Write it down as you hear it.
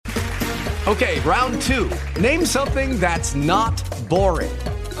Okay, round two. Name something that's not boring.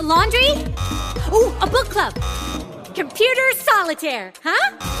 A laundry? Ooh, a book club. Computer solitaire,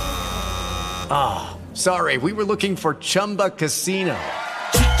 huh? Ah, sorry, we were looking for Chumba Casino.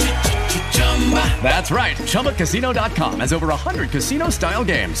 That's right, ChumbaCasino.com has over 100 casino-style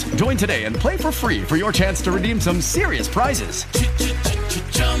games. Join today and play for free for your chance to redeem some serious prizes.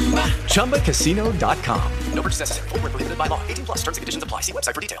 ChumbaCasino.com. No purchase necessary. Void where prohibited by law. 18 plus terms and conditions apply. See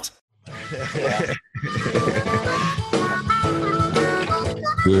website for details.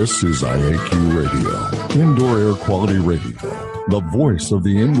 This is IAQ Radio, Indoor Air Quality Radio, the voice of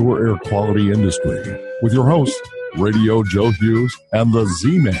the indoor air quality industry, with your host, Radio Joe Hughes, and the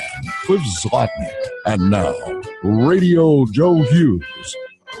Z-Man, Cliff Zlotnick. And now, Radio Joe Hughes.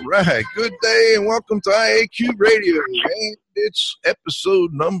 All right, good day and welcome to IAQ Radio. And it's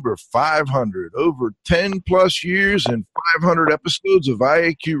episode number 500. Over 10 plus years and 500 episodes of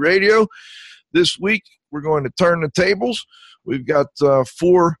IAQ Radio. This week, we're going to turn the tables. We've got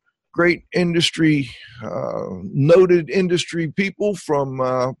four great industry, noted industry people from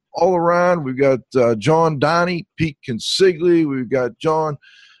all around. We've got John Downey, Pete Consigli. We've got John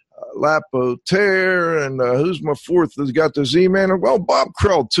Lapotaire, and who's my fourth? Has got the Z-Man. Well, Bob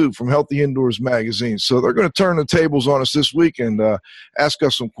Krell, too, from Healthy Indoors Magazine. So they're going to turn the tables on us this week and ask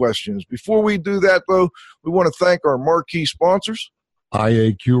us some questions. Before we do that, though, we want to thank our marquee sponsors.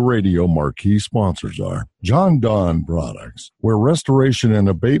 IAQ Radio marquee sponsors are John Don Products, where restoration and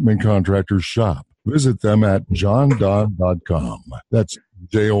abatement contractors shop. Visit them at jondon.com. That's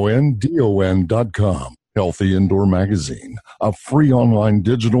JONDON.com. Healthy Indoor Magazine, a free online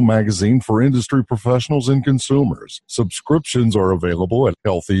digital magazine for industry professionals and consumers. Subscriptions are available at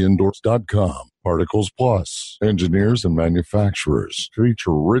healthyindoors.com. Particles Plus, engineers and manufacturers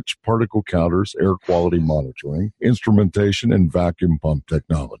feature rich particle counters, air quality monitoring, instrumentation, and vacuum pump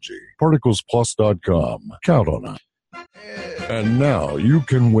technology. ParticlesPlus.com. Count on it. And now you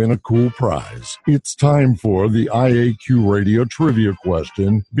can win a cool prize. It's time for the IAQ Radio trivia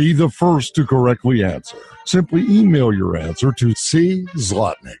question. Be the first to correctly answer. Simply email your answer to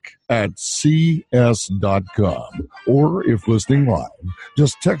czlotnick@cs.com. Or if listening live,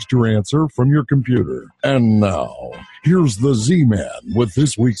 just text your answer from your computer. And now, here's the Z-Man with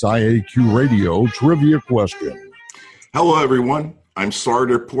this week's IAQ Radio trivia question. Hello, everyone. I'm sorry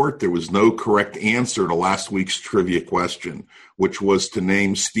to report there was no correct answer to last week's trivia question, which was to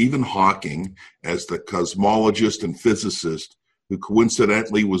name Stephen Hawking as the cosmologist and physicist who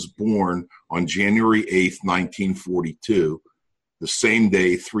coincidentally was born on January 8th, 1942, the same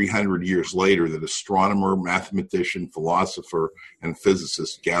day 300 years later that astronomer, mathematician, philosopher, and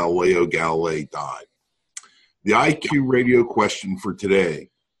physicist Galileo Galilei died. The IQ Radio question for today,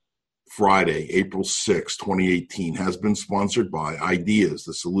 Friday, April 6, 2018, has been sponsored by Ideas,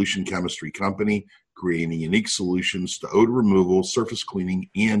 the solution chemistry company, creating unique solutions to odor removal, surface cleaning,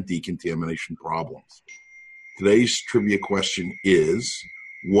 and decontamination problems. Today's trivia question is,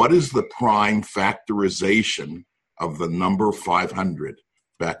 what is the prime factorization of the number 500?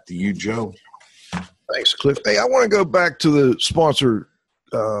 Back to you, Joe. Thanks, Cliff. Hey, I want to go back to the sponsor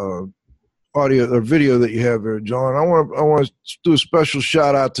audio or video that you have there, John. I want to do a special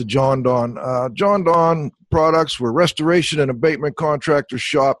shout out to John Don. John Don Products, where restoration and abatement contractor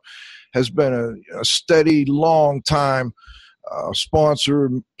shop, has been a steady, long time sponsor,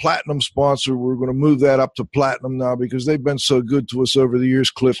 platinum sponsor. We're going to move that up to platinum now because they've been so good to us over the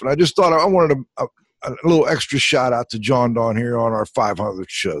years, Cliff. And I just thought I wanted a little extra shout out to John Don here on our 500th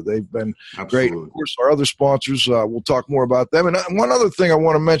show. They've been great. Of course, our other sponsors, we'll talk more about them. And one other thing I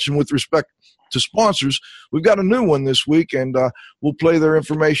want to mention with respect to sponsors, we've got a new one this week, and we'll play their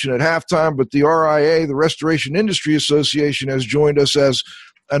information at halftime. But the RIA, the Restoration Industry Association, has joined us as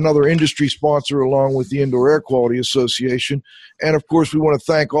another industry sponsor along with the Indoor Air Quality Association. And, of course, we want to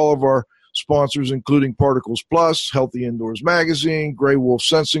thank all of our sponsors, including Particles Plus, Healthy Indoors Magazine, Gray Wolf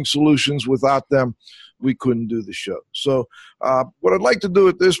Sensing Solutions. Without them, we couldn't do the show. So what I'd like to do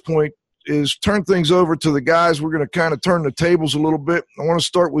at this point is turn things over to the guys. We're going to kind of turn the tables a little bit. I want to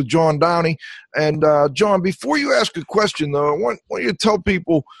start with John Downey. And, John, before you ask a question, though, I want you to tell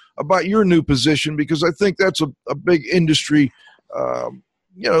people about your new position, because I think that's a big industry,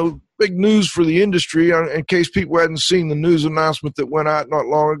 big news for the industry. In case people hadn't seen the news announcement that went out not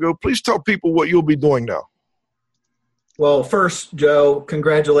long ago, please tell people what you'll be doing now. Well, first, Joe,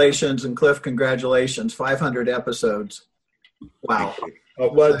 congratulations, and Cliff, congratulations. 500 episodes. Wow.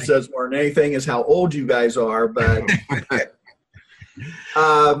 What says more than anything is how old you guys are, but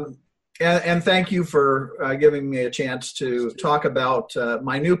and thank you for giving me a chance to talk about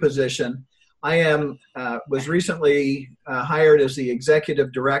my new position. I was recently hired as the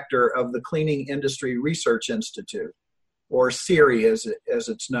executive director of the Cleaning Industry Research Institute, or CIRI as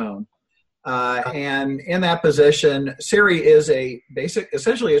it's known. And in that position, CIRI is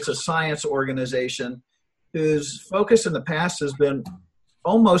essentially it's a science organization whose focus in the past has been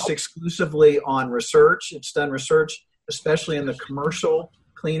almost exclusively on research. It's done research, especially in the commercial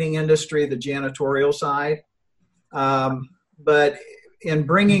cleaning industry, the janitorial side. But in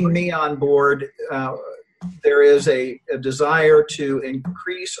bringing me on board, there is a desire to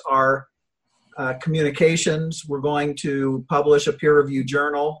increase our communications. We're going to publish a peer-reviewed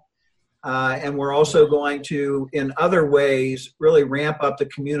journal, and we're also going to, in other ways, really ramp up the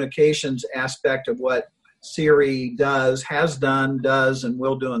communications aspect of what CIRI has done, and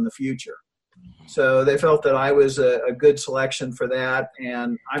will do in the future. So they felt that I was a good selection for that,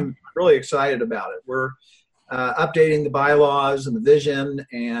 and I'm really excited about it. We're updating the bylaws and the vision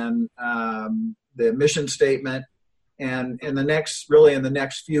and the mission statement. And in the next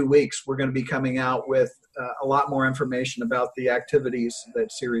few weeks, we're going to be coming out with a lot more information about the activities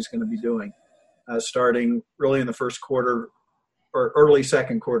that CIRI is going to be doing, starting really in the first quarter or early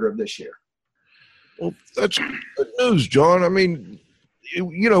second quarter of this year. Well, that's good news, John. I mean,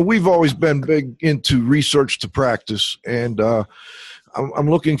 we've always been big into research to practice, and I'm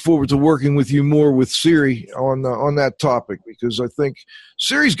looking forward to working with you more with CIRI on that topic, because I think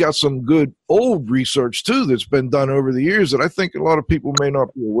CIRI's got some good old research too that's been done over the years that I think a lot of people may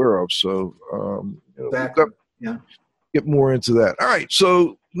not be aware of. So Exactly. Yeah. Get more into that. All right,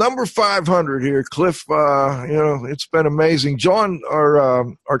 so number 500 here, Cliff. It's been amazing, John.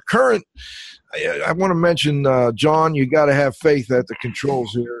 Our current. I want to mention John. You got to have faith at the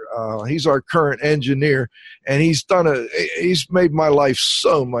controls here. He's our current engineer, and he's made my life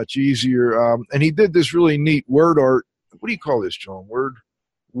so much easier. And he did this really neat word art. What do you call this, John?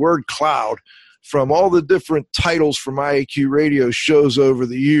 Word cloud from all the different titles from IAQ Radio shows over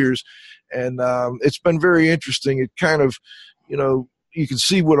the years. And it's been very interesting. It kind of, you can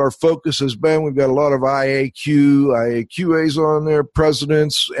see what our focus has been. We've got a lot of IAQAs on there,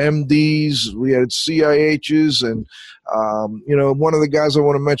 presidents, MDs. We had CIHs. And, one of the guys I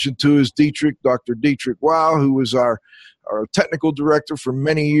want to mention too is Dr. Dietrich Wow, who was our technical director for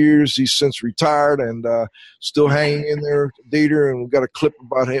many years. He's since retired and still hanging in there, Dieter. And we've got a clip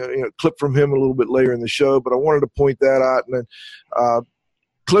about him, clip from him a little bit later in the show. But I wanted to point that out. And then,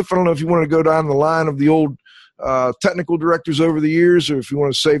 Cliff, I don't know if you want to go down the line of the old technical directors over the years, or if you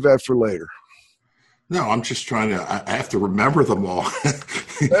want to save that for later. No, I'm just trying to. I have to remember them all.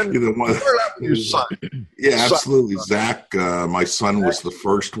 Your son. Yeah, absolutely. Zach, my son, was the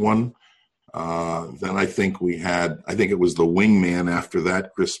first one. Then I think it was the wingman after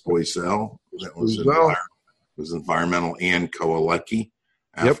that, Chris Boisel. That was environmental, and Koalecki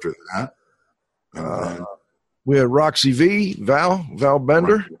after that. And we had Roxy V, Val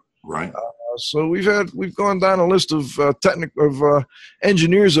Bender. Right. So we've gone down a list of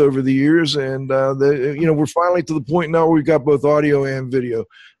engineers over the years, and we're finally to the point now where we've got both audio and video.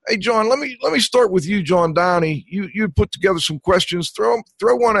 Hey, John, let me start with you, John Downey. You put together some questions. Throw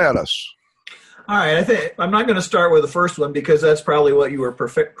one at us. All right. I think I'm not going to start with the first one because that's probably what you were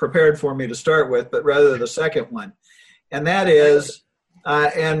prepared for me to start with, but rather the second one, and that is,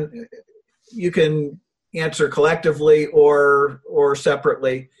 and you can answer collectively or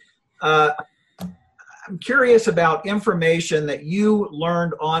separately. I'm curious about information that you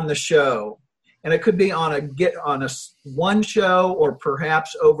learned on the show, and it could be on one show or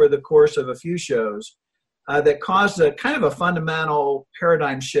perhaps over the course of a few shows, that caused a kind of a fundamental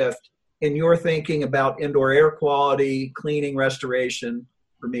paradigm shift in your thinking about indoor air quality, cleaning, restoration,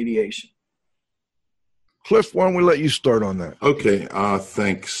 remediation. Cliff, why don't we let you start on that? Okay.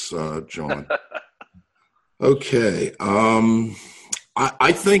 Thanks, John. Okay.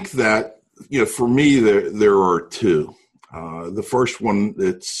 I think that, for me, there are two. The first one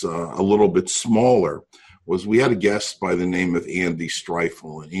that's a little bit smaller was we had a guest by the name of Andy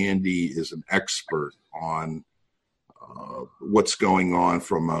Streifel, and Andy is an expert on what's going on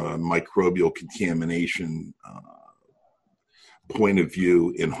from a microbial contamination point of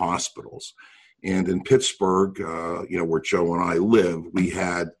view in hospitals. And in Pittsburgh, where Joe and I live, we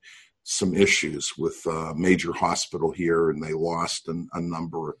had some issues with a major hospital here, and they lost a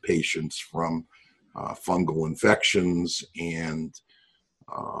number of patients from fungal infections. And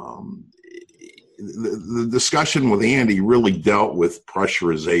the discussion with Andy really dealt with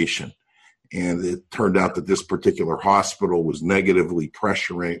pressurization. And it turned out that this particular hospital was negatively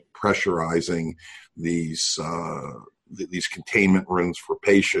pressurizing these containment rooms for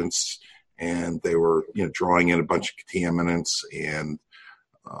patients, and they were drawing in a bunch of contaminants, and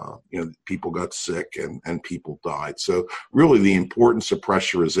people got sick and people died. So really the importance of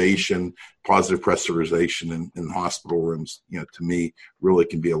pressurization, positive pressurization in hospital rooms, to me, really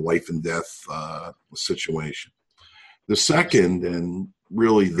can be a life and death situation. The second, and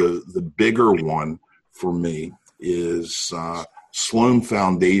really the bigger one for me, is Sloan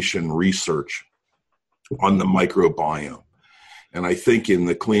Foundation research on the microbiome. And I think in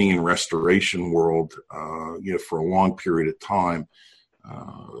the cleaning and restoration world, for a long period of time,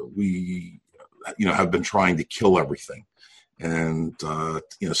 we, have been trying to kill everything and,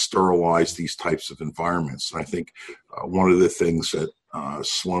 sterilize these types of environments. And I think one of the things that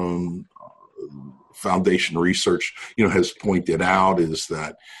Sloan Foundation research, has pointed out is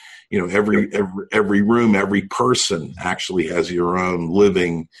that, every room, every person actually has your own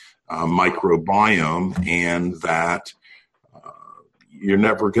living microbiome, and that you're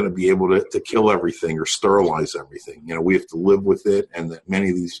never going to be able to kill everything or sterilize everything. We have to live with it, and that many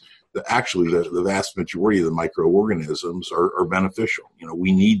of these, the vast majority of the microorganisms are beneficial.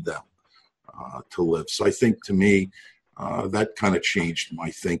 We need them to live. So I think, to me, that kind of changed my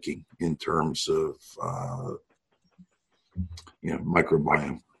thinking in terms of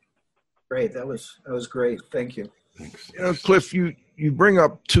microbiome. Great, that was great. Thank you. Thanks. Cliff, you bring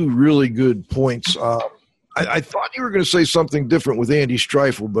up two really good points. I thought you were going to say something different with Andy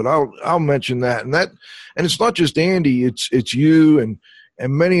Streifel, but I'll mention that. And it's not just Andy; it's you and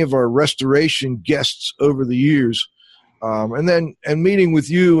many of our restoration guests over the years, and meeting with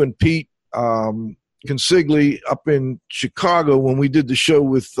you and Pete Consigli up in Chicago when we did the show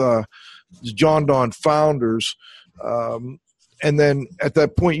with the John Donne founders. And then at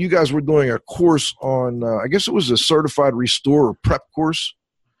that point, you guys were doing a course on, I guess it was a certified restorer prep course.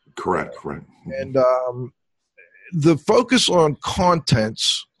 Correct. And the focus on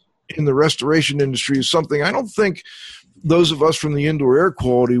contents in the restoration industry is something I don't think those of us from the indoor air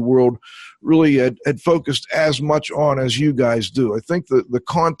quality world really had focused as much on as you guys do. I think the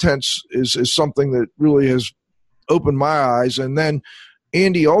contents is something that really has opened my eyes. And then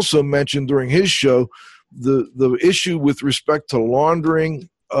Andy also mentioned during his show the issue with respect to laundering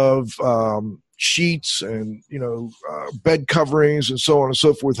of sheets and bed coverings and so on and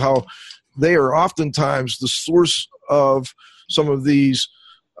so forth, how they are oftentimes the source of some of these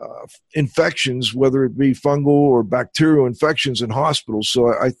infections, whether it be fungal or bacterial infections in hospitals.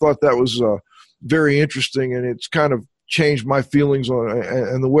 So I thought that was very interesting, and it's kind of changed my feelings on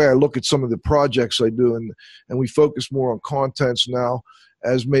and the way I look at some of the projects I do, and we focus more on contents now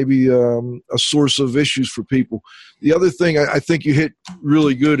as maybe a source of issues for people. The other thing I think you hit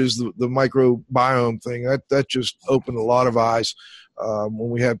really good is the microbiome thing. That just opened a lot of eyes when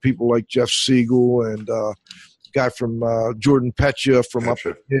we had people like Jeff Siegel and guy from Jordan Petya from up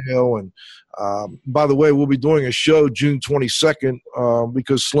in Yale. And by the way, we'll be doing a show June 22nd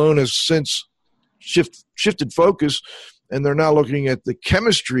because Sloan has since shifted focus, and they're now looking at the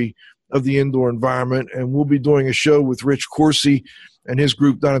chemistry of the indoor environment. And we'll be doing a show with Rich Coursey and his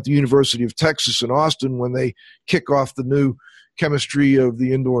group down at the University of Texas in Austin when they kick off the new chemistry of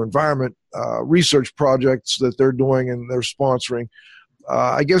the indoor environment research projects that they're doing and they're sponsoring.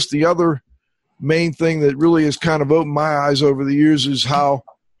 I guess the other main thing that really has kind of opened my eyes over the years is how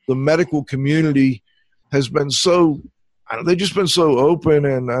the medical community has been they've just been so open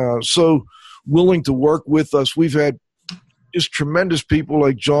and so willing to work with us. We've had just tremendous people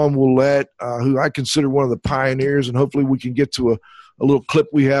like John Willett, who I consider one of the pioneers, and hopefully we can get to a little clip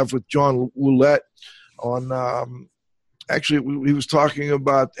we have with John Willett on actually he was talking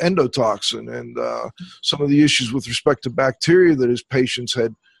about endotoxin and some of the issues with respect to bacteria that his patients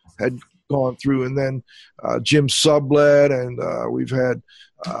had gone through. And then Jim Sublett, and we've had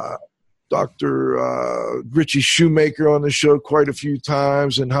Dr. Richie Shoemaker on the show quite a few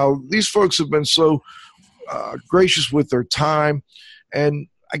times, and how these folks have been so gracious with their time. And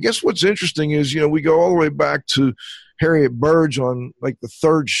I guess what's interesting is, we go all the way back to Harriet Burge on like the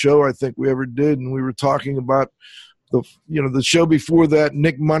third show I think we ever did, and we were talking about the show before that.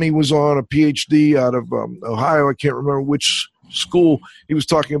 Nick Money was on, a PhD out of Ohio. I can't remember which school. He was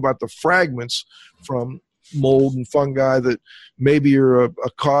talking about the fragments from mold and fungi that maybe are a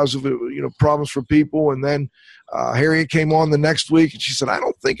cause of problems for people. And then Harriet came on the next week and she said, I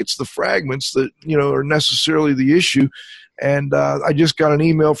don't think it's the fragments that are necessarily the issue. And I just got an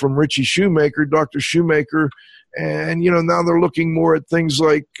email from Richie Shoemaker, Dr. Shoemaker, and now they're looking more at things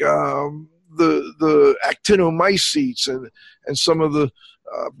like the actinomycetes and some of the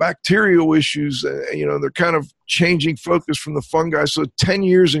bacterial issues. They're kind of changing focus from the fungi. So 10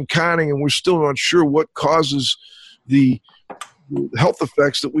 years in counting, and we're still not sure what causes the health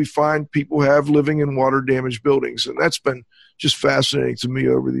effects that we find people have living in water damaged buildings. And that's been just fascinating to me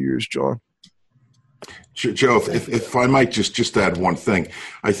over the years, John. Joe, if I might just add one thing,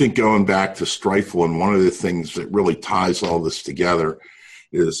 I think going back to Streifel, and one of the things that really ties all this together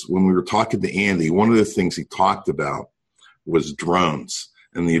is when we were talking to Andy, one of the things he talked about was drones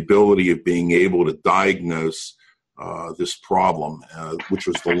and the ability of being able to diagnose this problem, which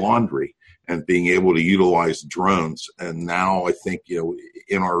was the laundry, and being able to utilize drones. And now I think,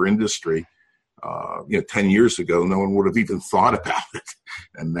 in our industry, 10 years ago, no one would have even thought about it.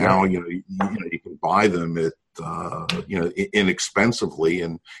 And now, you can buy them at, inexpensively,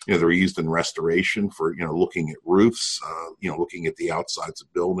 and, they're used in restoration for, looking at roofs, looking at the outsides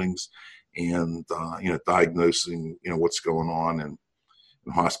of buildings, and, diagnosing, what's going on in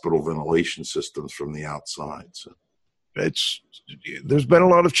hospital ventilation systems from the outside. So there's been a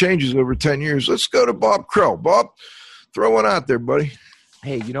lot of changes over 10 years. Let's go to Bob Krell. Bob, throw one out there, buddy.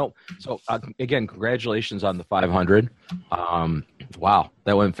 Hey, again, congratulations on the 500. Wow,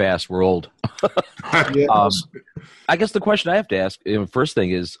 that went fast. We're old. I guess the question I have to ask, first thing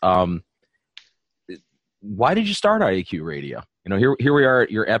is, why did you start IAQ Radio? Here we are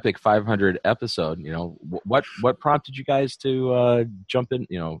at your epic 500 episode. What prompted you guys to jump in,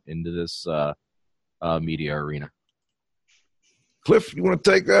 into this media arena? Cliff, you want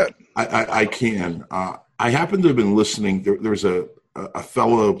to take that? I can. I happen to have been listening. There's a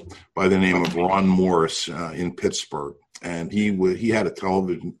fellow by the name of Ron Morris in Pittsburgh, and he had a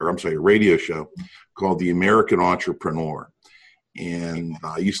radio show called The American Entrepreneur. And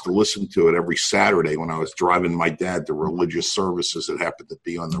I used to listen to it every Saturday when I was driving my dad to religious services that happened to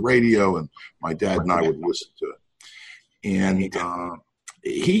be on the radio, and my dad and I would listen to it. And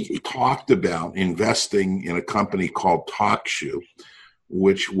he talked about investing in a company called TalkShoe,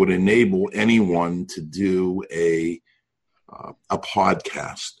 which would enable anyone to do a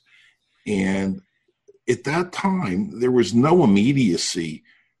podcast. And at that time, there was no immediacy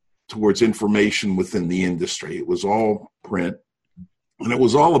towards information within the industry. It was all print, and it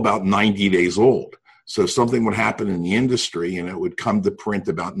was all about 90 days old. So something would happen in the industry, and it would come to print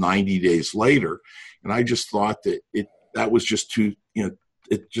about 90 days later. And I just thought that that was just too,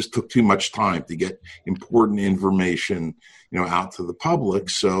 it just took too much time to get important information, out to the public.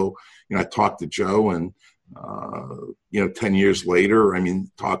 So, I talked to Joe, and 10 years later,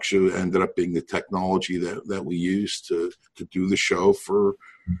 TalkShoe ended up being the technology that we used to do the show for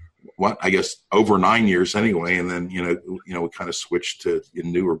over 9 years anyway. And then, we kind of switched to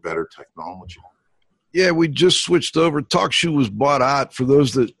newer, better technology. Yeah, we just switched over. TalkShoe was bought out. For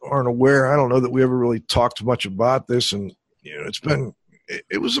those that aren't aware, I don't know that we ever really talked much about this. And,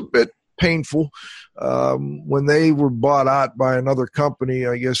 it was a bit painful when they were bought out by another company.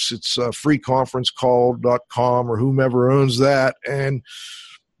 I guess it's freeconferencecall.com or whomever owns that. And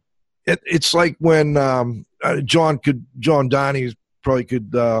it's like when John Downey probably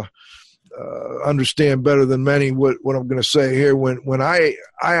could understand better than many what I'm going to say here. When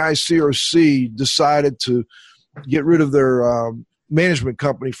IAQRC decided to get rid of their management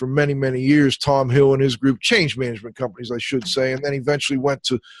company for many, many years, Tom Hill and his group changed management companies, I should say, and then eventually went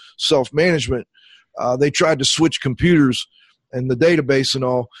to self-management. They tried to switch computers and the database and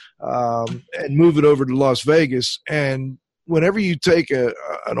all and move it over to Las Vegas. And whenever you take an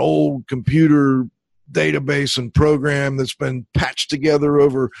old computer database and program that's been patched together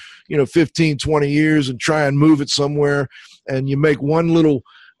over 15, 20 years and try and move it somewhere, and you make one little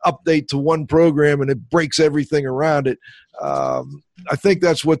update to one program and it breaks everything around it, I think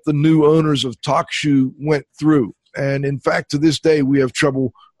that's what the new owners of TalkShoe went through. And in fact, to this day, we have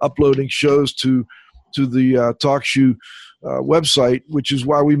trouble uploading shows to the TalkShoe website, which is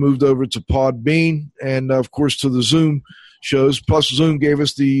why we moved over to Podbean and, of course, to the Zoom shows. Plus, Zoom gave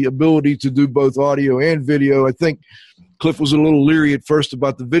us the ability to do both audio and video. I think Cliff was a little leery at first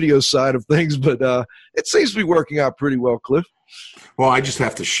about the video side of things, but it seems to be working out pretty well, Cliff. Well, I just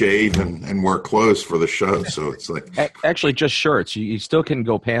have to shave and wear clothes for the show, so it's like actually just shirts. You still can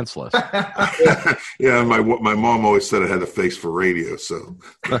go pantsless. Yeah, my mom always said I had a face for radio, so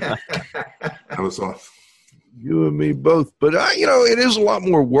I was off. You and me both, but it is a lot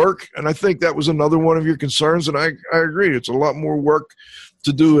more work, and I think that was another one of your concerns, and I agree. It's a lot more work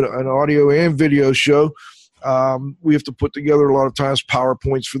to do an audio and video show. We have to put together a lot of times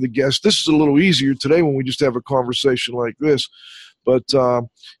PowerPoints for the guests. This is a little easier today when we just have a conversation like this, but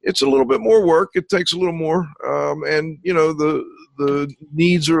it's a little bit more work. It takes a little more, and the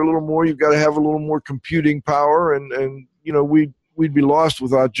needs are a little more. You've got to have a little more computing power, and we'd be lost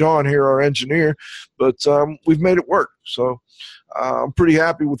without John here, our engineer, but we've made it work. So I'm pretty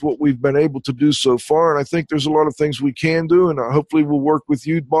happy with what we've been able to do so far, and I think there's a lot of things we can do, and hopefully we'll work with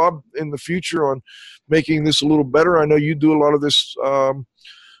you, Bob, in the future on making this a little better. I know you do a lot of this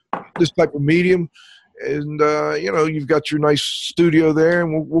this type of medium, and you've got your nice studio there,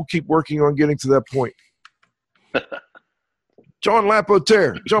 and we'll keep working on getting to that point. John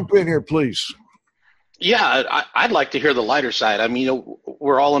Lapotaire, jump in here, please. Yeah, I'd like to hear the lighter side. I mean,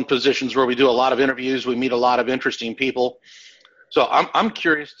 we're all in positions where we do a lot of interviews. We meet a lot of interesting people. So I'm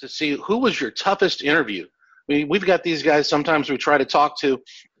curious to see, who was your toughest interview? I mean, we've got these guys sometimes we try to talk to,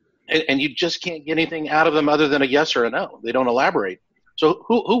 and you just can't get anything out of them other than a yes or a no. They don't elaborate. So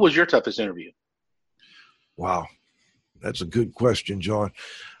who was your toughest interview? Wow, that's a good question, John.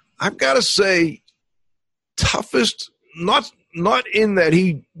 I've got to say toughest, not in that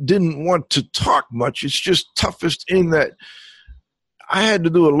he didn't want to talk much. It's just toughest in that I had to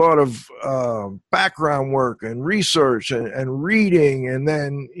do a lot of background work and research and reading. And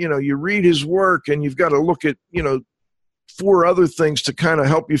then, you read his work and you've got to look at, 4 other things to kind of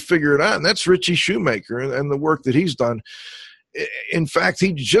help you figure it out. And that's Richie Shoemaker and the work that he's done. In fact,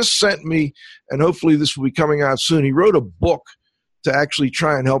 he just sent me, and hopefully this will be coming out soon, he wrote a book to actually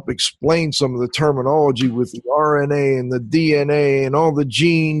try and help explain some of the terminology with the RNA and the DNA and all the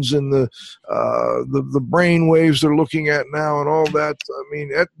genes and the brain waves they're looking at now and all that. I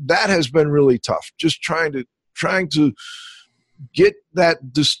mean, that has been really tough. Just trying to get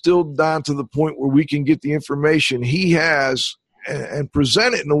that distilled down to the point where we can get the information he has and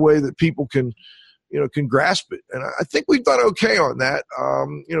present it in a way that people can grasp it. And I think we've done okay on that.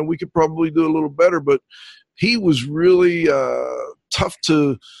 We could probably do a little better, but he was really tough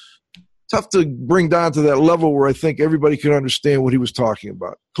to bring down to that level where I think everybody can understand what he was talking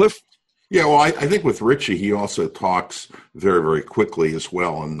about. Cliff? Yeah, well, I think with Richie, he also talks very, very quickly as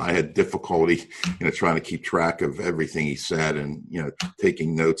well. And I had difficulty, trying to keep track of everything he said and,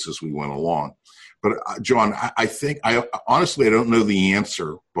 taking notes as we went along. But, John, I think honestly, I don't know the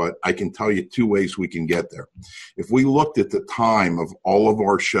answer, but I can tell you 2 ways we can get there. If we looked at the time of all of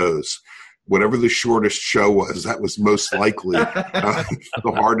our shows, whatever the shortest show was, that was most likely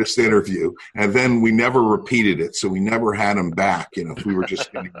the hardest interview. And then we never repeated it, so we never had him back, if we were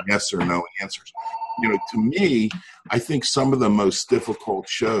just getting yes or no answers. To me, I think some of the most difficult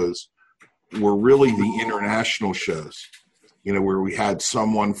shows were really the international shows, where we had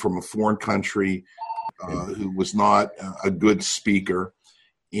someone from a foreign country who was not a good speaker.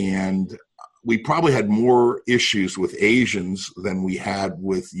 And we probably had more issues with Asians than we had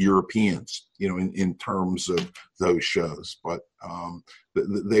with Europeans, in terms of those shows. But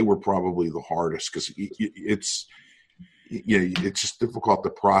they were probably the hardest because it's just difficult to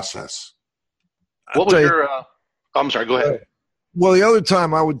process. What was your I'm sorry, go ahead. Well, the other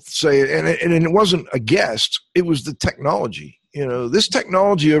time I would say, and it wasn't a guest, it was the technology. This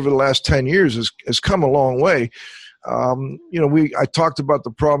technology over the last 10 years has come a long way. I talked about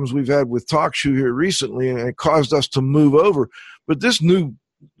the problems we've had with TalkShoe here recently, and it caused us to move over. But this new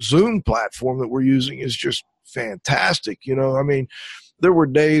Zoom platform that we're using is just fantastic. I mean, there were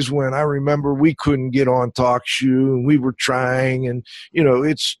days when I remember we couldn't get on TalkShoe, and we were trying, and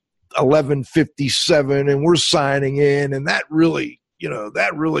it's 11:57, and we're signing in, and that really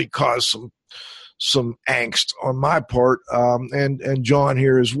caused some angst on my part, and John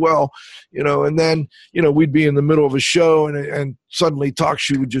here as well, and then, we'd be in the middle of a show and suddenly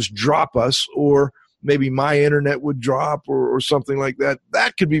TalkShoe would just drop us, or maybe my internet would drop or something like that.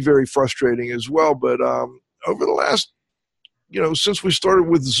 That could be very frustrating as well. But over the last, since we started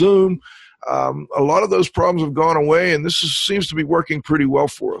with Zoom, a lot of those problems have gone away, and seems to be working pretty well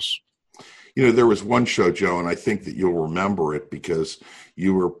for us. There was one show, Joe, and I think that you'll remember it because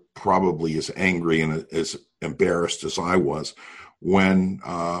you were probably as angry and as embarrassed as I was when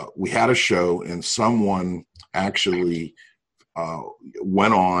we had a show and someone actually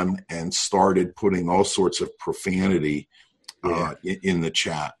went on and started putting all sorts of profanity in the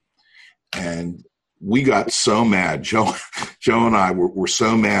chat. And we got so mad. Joe and I were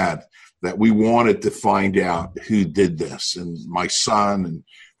so mad that we wanted to find out who did this. And my son, and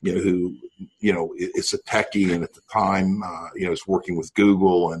who is a techie, and at the time is working with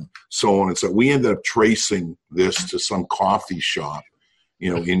Google and so on. And so we ended up tracing this to some coffee shop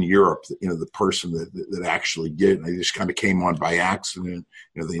in Europe, the person that actually did it. They just kind of came on by accident.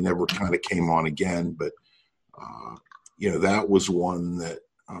 They never kind of came on again. But that was one that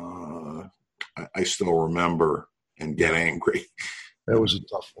I still remember and get angry. That was a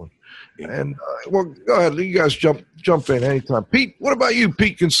tough one. Yeah. And well, go ahead. You guys jump in anytime. Pete, what about you,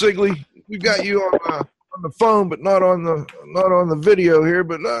 Pete Consigli? We got you on the phone, but not on the video here.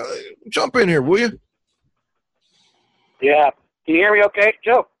 But jump in here, will you? Yeah. Can you hear me okay,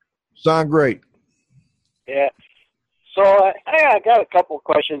 Joe? Sound great. Yeah. So I got a couple of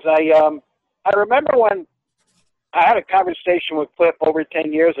questions. I remember when I had a conversation with Cliff over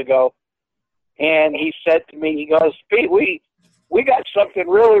 10 years ago, and he said to me, he goes, Pete, we got something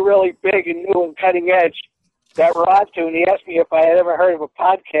really, really big and new and cutting edge that we're on to. And he asked me if I had ever heard of a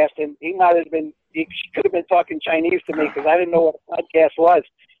podcast, and he could have been talking Chinese to me because I didn't know what a podcast was.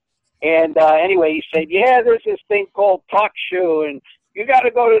 And anyway, he said, yeah, there's this thing called TalkShoe, and you got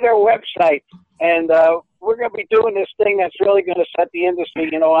to go to their website. And we're going to be doing this thing that's really going to set the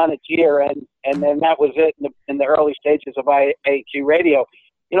industry, on its ear. And then that was it in the early stages of IAQ Radio.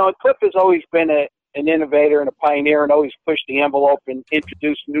 And Cliff has always been an innovator and a pioneer and always pushed the envelope and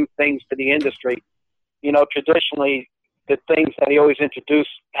introduced new things to the industry. Traditionally, the things that he always introduced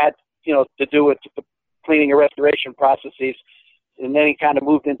had, to do with the cleaning and restoration processes. And then he kind of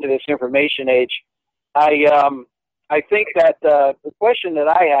moved into this information age. I think that the question that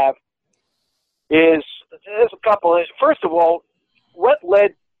I have is there's a couple. First of all, what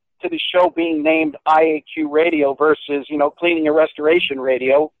led to the show being named IAQ Radio versus, Cleaning and Restoration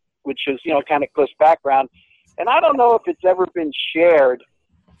Radio, which is, kind of Cliff's background. And I don't know if it's ever been shared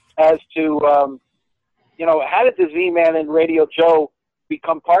as to, how did the Z-Man and Radio Joe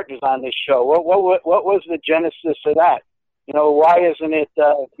become partners on this show? What was the genesis of that? Why isn't it,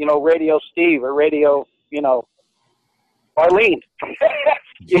 Radio Steve or Radio, Arlene,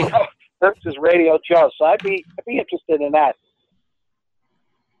 versus Radio Joe? So I'd be interested in that.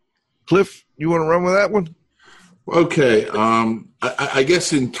 Cliff, you want to run with that one? Okay. I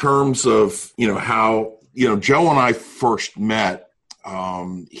guess in terms of, how, Joe and I first met,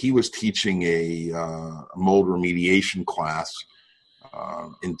 he was teaching a mold remediation class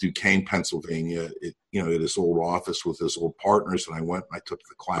in Duquesne, Pennsylvania, at his old office with his old partners. And I went and I took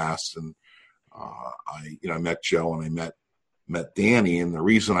the class, and I met Joe and I met Danny. And the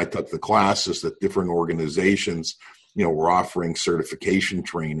reason I took the class is that different organizations, were offering certification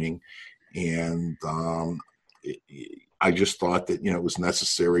training. And I just thought that, it was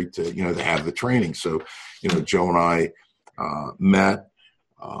necessary to, to have the training. So, Joe and I met.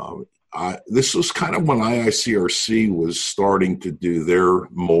 This was kind of when IACRC was starting to do their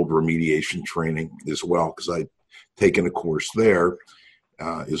mold remediation training as well, because I'd taken a course there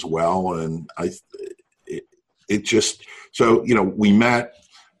as well. And we met.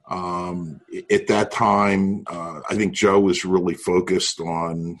 At that time, I think Joe was really focused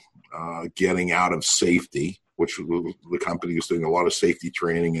on getting out of safety, which the company was doing a lot of safety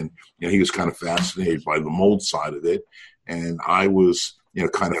training, and he was kind of fascinated by the mold side of it, and I was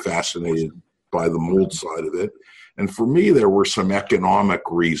kind of fascinated by the mold side of it. And for me, there were some economic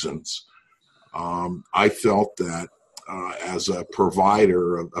reasons. I felt that as a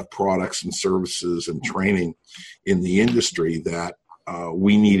provider of products and services and training in the industry, that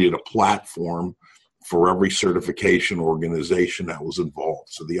we needed a platform for every certification organization that was involved.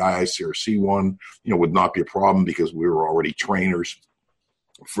 So the IACRC one, would not be a problem because we were already trainers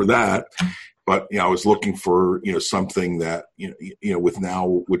for that. But I was looking for something that with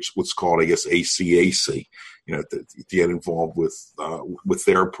now what's called, I guess, ACAC, to get involved with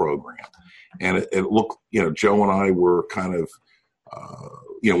their program. And it looked, Joe and I were kind of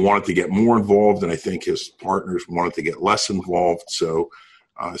wanted to get more involved, and I think his partners wanted to get less involved. So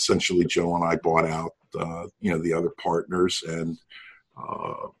essentially, Joe and I bought out the other partners, and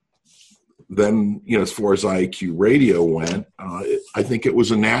then as far as IAQ Radio went, I think it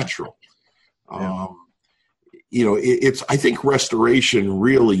was a natural. I think restoration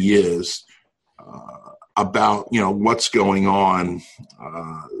really is about what's going on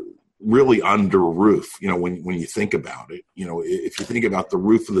really under roof. When you think about it, if you think about the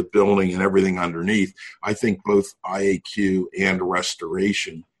roof of the building and everything underneath, I think both IAQ and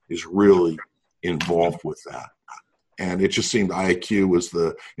restoration is really involved with that. And it just seemed IAQ was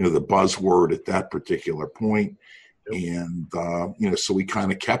the buzzword at that particular point. And, so we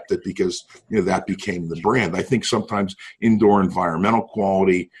kind of kept it because, that became the brand. I think sometimes indoor environmental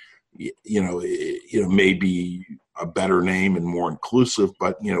quality, may be a better name and more inclusive,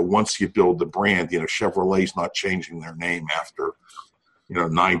 but, once you build the brand, Chevrolet's not changing their name after,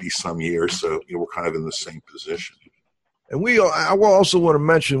 90 some years. So, we're kind of in the same position. And I also want to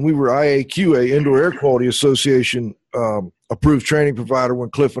mention we were IAQA, Indoor Air Quality Association, approved training provider when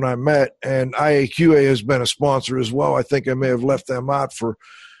Cliff and I met, and IAQA has been a sponsor as well. I think I may have left them out for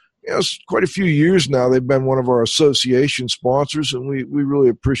quite a few years now. They've been one of our association sponsors, and we really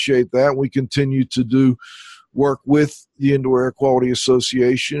appreciate that. We continue to do work with the Indoor Air Quality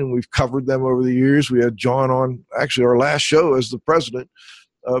Association, and we've covered them over the years. We had John on actually our last show as the president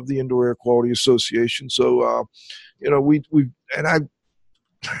of the Indoor Air Quality Association. So, it's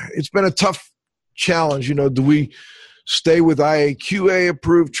been a tough challenge. Do we stay with IAQA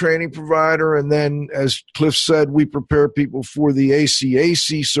approved training provider? And then, as Cliff said, we prepare people for the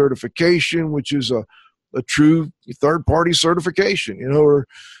ACAC certification, which is a true third-party certification, or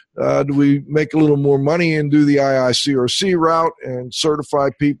do we make a little more money and do the IICRC route and certify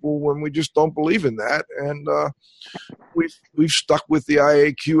people when we just don't believe in that? And we've stuck with the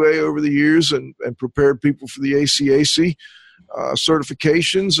IAQA over the years and prepared people for the ACAC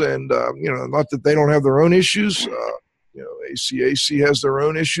certifications. And, not that they don't have their own issues. ACAC has their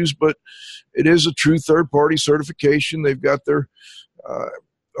own issues, but it is a true third-party certification. They've got their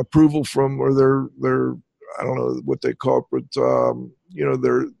approval from, or their I don't know what they call it, but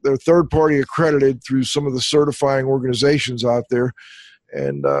they're third-party accredited through some of the certifying organizations out there,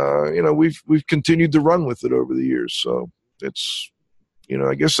 and we've continued to run with it over the years. So it's,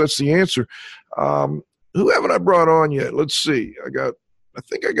 I guess that's the answer. Who haven't I brought on yet? Let's see. I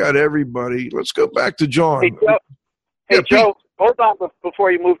think I got everybody. Let's go back to John. Hey, Joe, hold on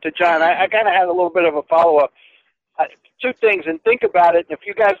before you move to John. I kind of had a little bit of a follow-up. Two things, and think about it. If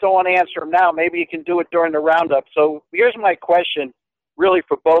you guys don't want to answer them now, maybe you can do it during the roundup. So here's my question, really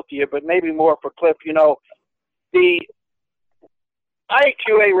for both of you, but maybe more for Cliff. The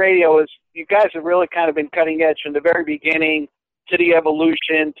IAQA Radio you guys have really kind of been cutting edge from the very beginning to the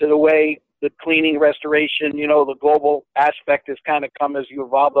evolution, to the way the cleaning, restoration, the global aspect has kind of come as you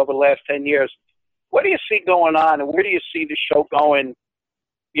evolved over the last 10 years. What do you see going on, and where do you see the show going,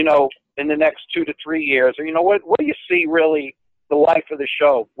 in the next 2 to 3 years? Or, what do you see really the life of the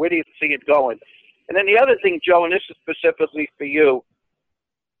show? Where do you see it going? And then the other thing, Joe, and this is specifically for you,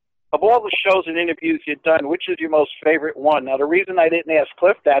 of all the shows and interviews you've done, which is your most favorite one? Now, the reason I didn't ask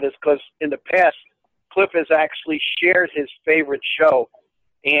Cliff that is because in the past, Cliff has actually shared his favorite show.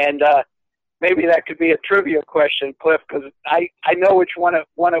 And maybe that could be a trivia question, Cliff, because I know which one it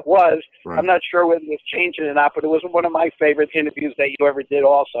was. Right. I'm not sure whether it's changing or not, but it was one of my favorite interviews that you ever did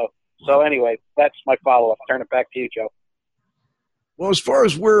also. So anyway, that's my follow-up. Turn it back to you, Joe. Well, as far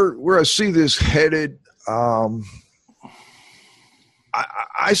as where I see this headed,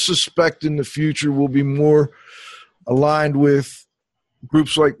 I suspect in the future we'll be more aligned with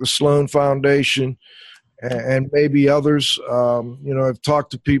groups like the Sloan Foundation and maybe others. I've talked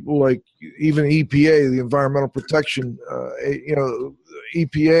to people like even EPA, the Environmental Protection,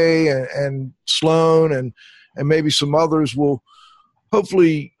 EPA and Sloan and maybe some others will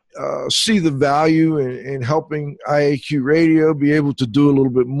hopefully see the value in helping IAQ Radio be able to do a little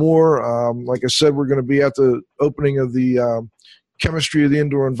bit more. Like I said, we're going to be at the opening of the Chemistry of the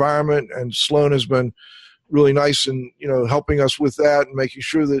Indoor Environment, and Sloan has been really nice in helping us with that and making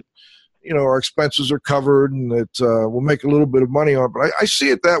sure that our expenses are covered and that we'll make a little bit of money on it. But I see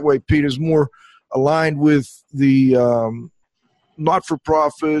it that way, Pete, is more aligned with the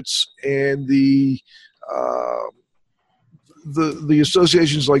not-for-profits and the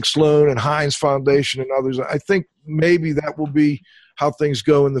associations like Sloan and Heinz Foundation and others. I think maybe that will be how things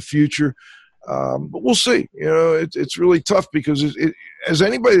go in the future. But we'll see. It's really tough because as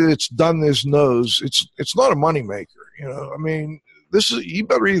anybody that's done this knows, it's not a moneymaker. You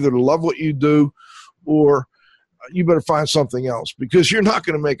better either love what you do or you better find something else because you're not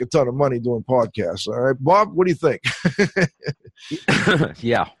going to make a ton of money doing podcasts. All right, Bob, what do you think?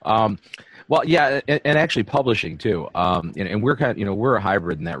 Yeah. Well, yeah, and actually publishing too. And we're kind of, we're a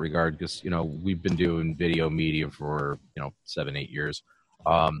hybrid in that regard because, we've been doing video media for, 7-8 years,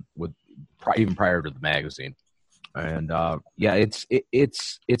 even prior to the magazine. And it's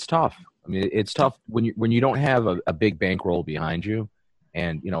tough. I mean, it's tough when you don't have a big bankroll behind you,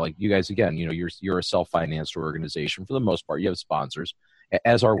 and like you guys again, you're a self-financed organization for the most part. You have sponsors,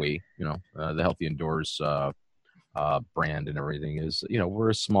 as are we. The Healthy Indoors brand and everything is. We're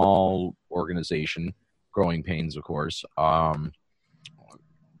a small organization, growing pains, of course.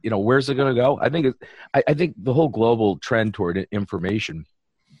 Where's it going to go? I think the whole global trend toward information,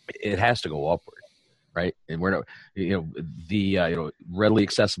 it has to go upward. Right. And we're not, the readily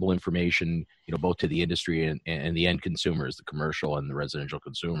accessible information, both to the industry and the end consumers, the commercial and the residential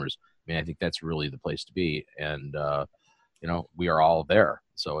consumers. I mean, I think that's really the place to be. And, we are all there.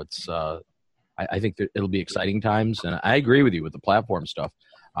 So it's, I think that it'll be exciting times. And I agree with you with the platform stuff.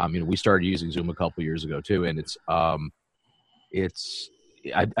 We started using Zoom a couple years ago too. And I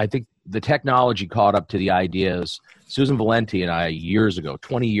think the technology caught up to the ideas. Susan Valenti and I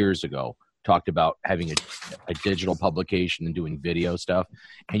 20 years ago, talked about having a digital publication and doing video stuff.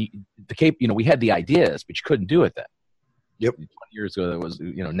 And we had the ideas, but you couldn't do it then. Yep. 20 years ago, that was,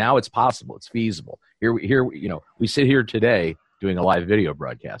 now it's possible. It's feasible. Here, we sit here today doing a live video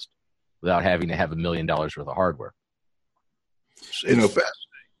broadcast without having to have $1 million worth of hardware.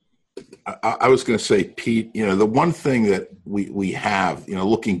 I was going to say, Pete, the one thing that we have,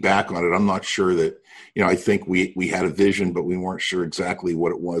 looking back on it, I'm not sure that, I think we had a vision, but we weren't sure exactly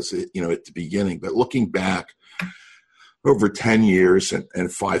what it was, at the beginning. But looking back over 10 years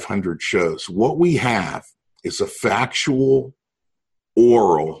and 500 shows, what we have is a factual,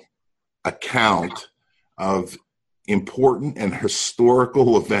 oral account of important and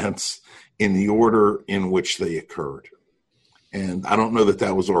historical events in the order in which they occurred. And I don't know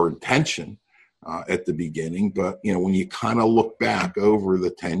that was our intention at the beginning, but, when you kind of look back over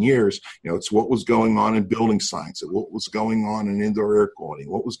the 10 years, it's what was going on in building science, what was going on in indoor air quality,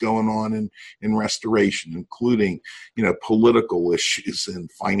 what was going on in restoration, including, political issues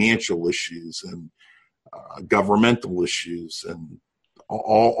and financial issues and governmental issues and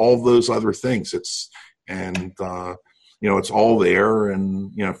all those other things. It's all there,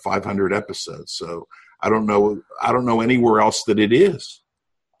 and 500 episodes. So I don't know anywhere else that it is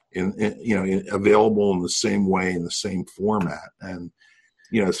available in the same way, in the same format. And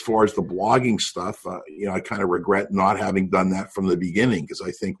as far as the blogging stuff, I kind of regret not having done that from the beginning, because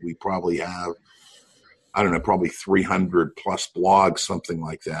I think we probably have, probably 300 plus blogs, something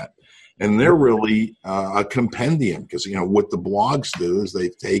like that. And they're really a compendium, because, what the blogs do is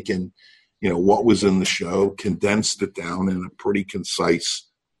they've taken, what was in the show, condensed it down in a pretty concise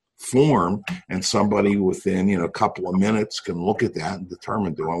form, and somebody within, a couple of minutes can look at that and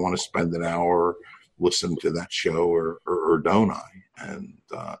determine, do I want to spend an hour listening to that show or don't I? And,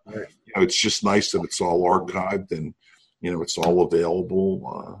 it's just nice that it's all archived and, it's all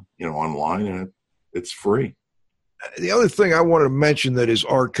available, online, and it's free. The other thing I want to mention that is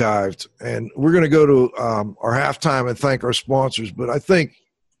archived, and we're going to go to our halftime and thank our sponsors, but I think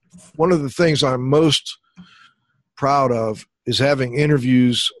one of the things I'm most proud of is having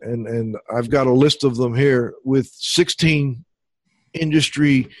interviews, and I've got a list of them here, with 16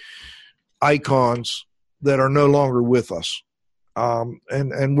 industry icons that are no longer with us.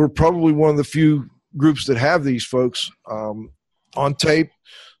 And we're probably one of the few groups that have these folks on tape,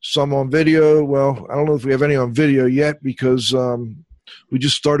 some on video. Well, I don't know if we have any on video yet, because we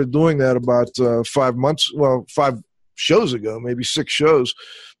just started doing that about 5 shows ago, maybe 6 shows.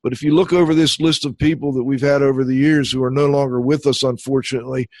 But if you look over this list of people that we've had over the years who are no longer with us,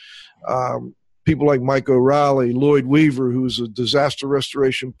 unfortunately, people like Mike O'Reilly, Lloyd Weaver, who's a disaster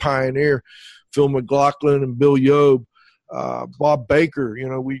restoration pioneer, Phil McLaughlin and Bill Yobe, Bob Baker.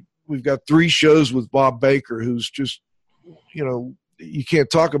 We've got 3 shows with Bob Baker, who's just, you can't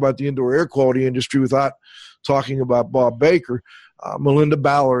talk about the indoor air quality industry without talking about Bob Baker. Melinda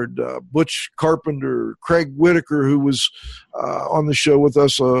Ballard, Butch Carpenter, Craig Whitaker, who was on the show with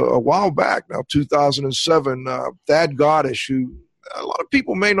us a while back now, 2007, Thad Godish, who a lot of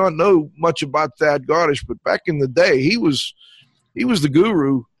people may not know much about Thad Godish, but back in the day, he was the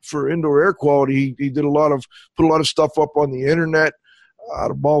guru for indoor air quality. He did put a lot of stuff up on the internet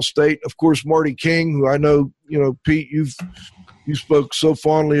out of Ball State. Of course, Marty King, who I know, Pete, you spoke so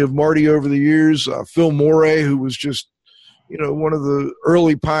fondly of Marty over the years. Phil Moray, who was just, one of the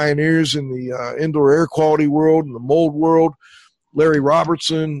early pioneers in the indoor air quality world and the mold world. Larry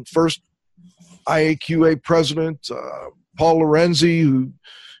Robertson, first IAQA president. Paul Lorenzi, who,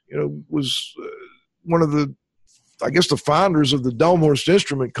 was one of the founders of the Delmhorst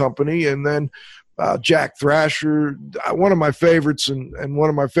Instrument Company. And then Jack Thrasher, one of my favorites, and one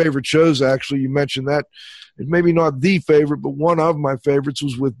of my favorite shows, actually, you mentioned that. It maybe not the favorite, but one of my favorites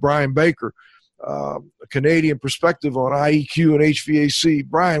was with Brian Baker, a Canadian perspective on IEQ and HVAC.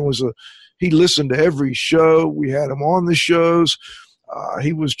 Brian he listened to every show. We had him on the shows.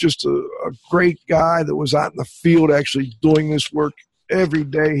 He was just a great guy that was out in the field actually doing this work every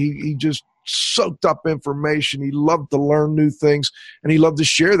day. He just soaked up information. He loved to learn new things, and he loved to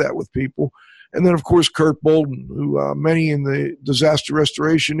share that with people. And then, of course, Kurt Bolden, who many in the disaster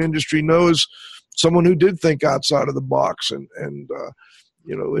restoration industry know as someone who did think outside of the box and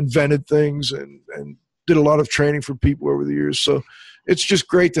invented things and did a lot of training for people over the years. So it's just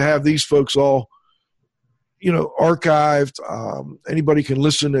great to have these folks all, archived. Anybody can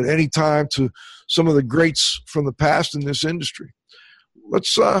listen at any time to some of the greats from the past in this industry.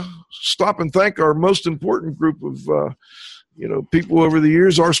 Let's stop and thank our most important group of, people over the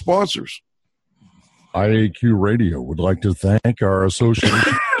years, our sponsors. IAQ Radio would like to thank our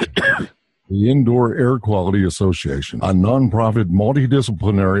association The Indoor Air Quality Association, a nonprofit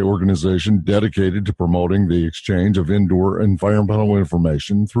multidisciplinary organization dedicated to promoting the exchange of indoor environmental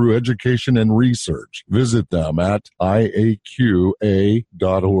information through education and research. Visit them at IAQA.org.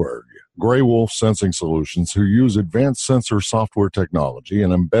 Gray Wolf Sensing Solutions, who use advanced sensor software technology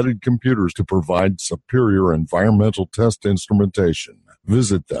and embedded computers to provide superior environmental test instrumentation.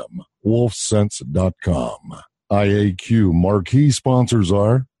 Visit them, wolfsense.com. IAQ marquee sponsors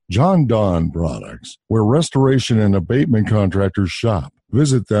are John Don Products, where restoration and abatement contractors shop.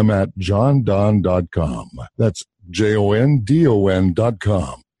 Visit them at jondon.com. That's JONDON.com.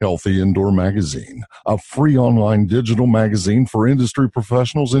 Healthy Indoor Magazine, a free online digital magazine for industry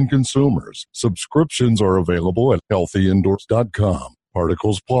professionals and consumers. Subscriptions are available at healthyindoors.com.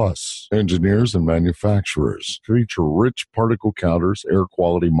 Particles Plus, engineers and manufacturers feature rich particle counters, air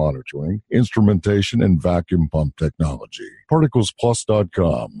quality monitoring, instrumentation, and vacuum pump technology.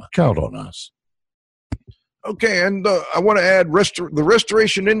 ParticlesPlus.com. Count on us. Okay, and I want to add the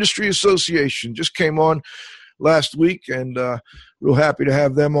Restoration Industry Association just came on last week, and real happy to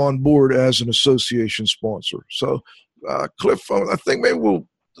have them on board as an association sponsor. So, Cliff, I think maybe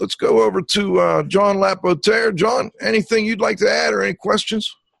let's go over to John Lapotaire. John, anything you'd like to add or any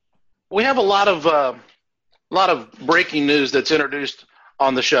questions? We have a lot of breaking news that's introduced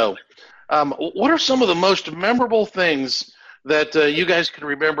on the show. What are some of the most memorable things that you guys can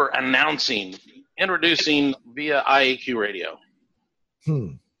remember introducing via IAQ Radio?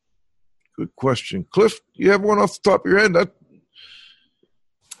 Good question. Cliff, you have one off the top of your head?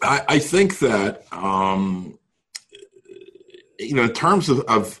 I think that, in terms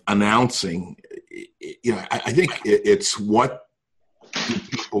of announcing, I think it's what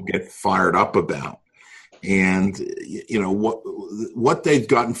people get fired up about. And, what they've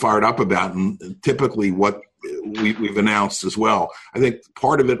gotten fired up about, and typically what we've announced as well, I think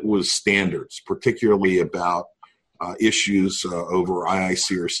part of it was standards, particularly about issues over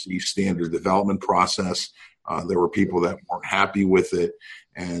IAQRC standard development process. There were people that weren't happy with it.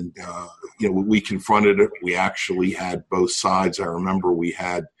 And, we confronted it. We actually had both sides. I remember we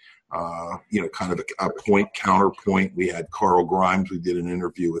had, kind of a point counterpoint. We had Carl Grimes. We did an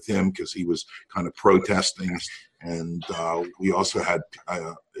interview with him because he was kind of protesting. And we also had,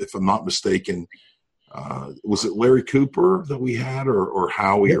 if I'm not mistaken, was it Larry Cooper that we had or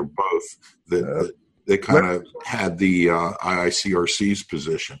Howie or both that kind of had the IAQRC's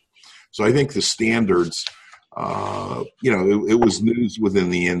position. So I think the standards, it was news within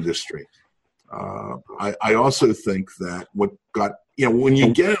the industry. I also think that what got, when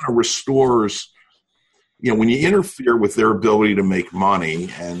you get into restorers, when you interfere with their ability to make money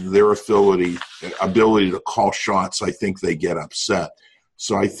and their ability to call shots, I think they get upset.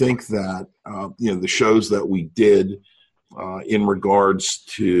 So I think that, the shows that we did in regards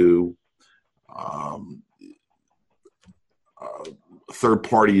to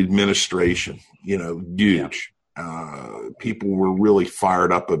third-party administration, huge. People were really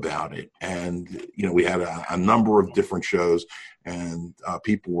fired up about it. And, we had a number of different shows, and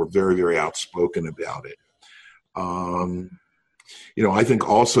people were very, very outspoken about it. I think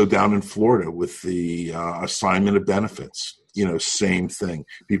also down in Florida with the assignment of benefits, same thing.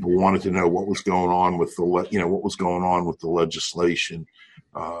 People wanted to know what was going on with the legislation,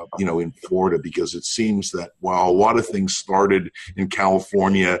 in Florida, because it seems that while a lot of things started in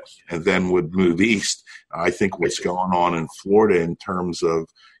California and then would move east, I think what's going on in Florida in terms of,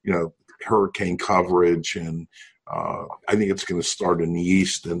 hurricane coverage, and I think it's going to start in the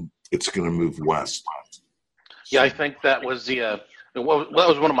east and it's going to move west. Yeah, I think that was that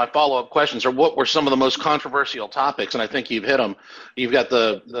was one of my follow-up questions, or what were some of the most controversial topics, and I think you've hit them. You've got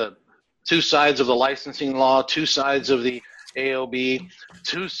the two sides of the licensing law, two sides of the AOB,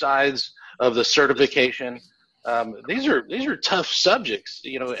 two sides of the certification. These are tough subjects.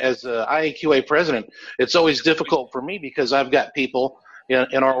 As a IAQA president, it's always difficult for me because I've got people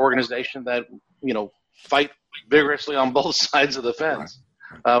in our organization that fight vigorously on both sides of the fence.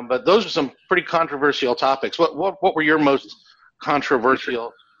 But those are some pretty controversial topics. What were your most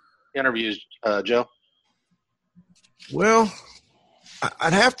controversial interviews, Joe? Well,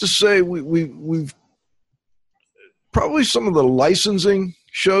 I'd have to say we've probably some of the licensing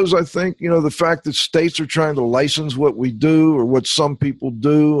shows. I think the fact that states are trying to license what we do or what some people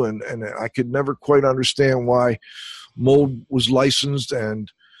do, and I could never quite understand why mold was licensed and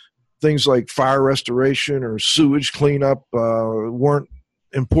things like fire restoration or sewage cleanup weren't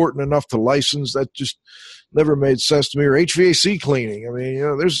important enough to license. That just never made sense to me. Or HVAC cleaning. I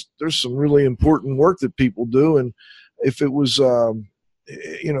mean, there's some really important work that people do, and if it was,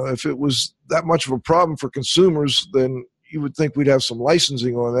 if it was that much of a problem for consumers, then you would think we'd have some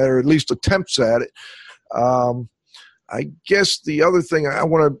licensing on that, or at least attempts at it. I guess the other thing I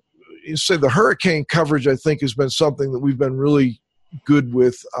want to say, the hurricane coverage, I think, has been something that we've been really good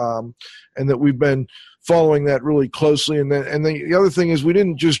with, and that we've been following that really closely. And the other thing is we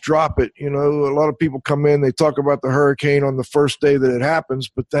didn't just drop it. You know, a lot of people come in, they talk about the hurricane on the first day that it happens,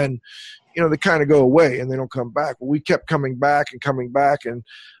 but then, you know, they kind of go away and they don't come back. Well, we kept coming back, and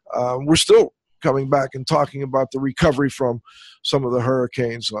we're still coming back and talking about the recovery from some of the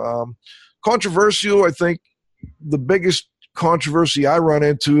hurricanes. Controversial, I think the biggest controversy I run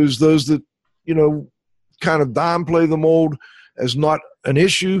into is those that, you know, kind of downplay the mold as not an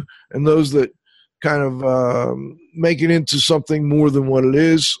issue, and those that kind of make it into something more than what it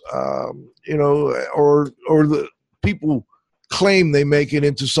is, you know, or the people claim they make it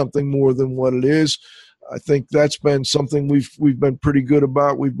into something more than what it is. I think that's been something we've been pretty good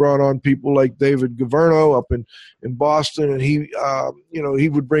about. We brought on people like David Governo up in Boston, and he, you know, he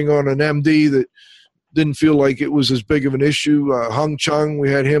would bring on an MD that didn't feel like it was as big of an issue. Hung Chung, we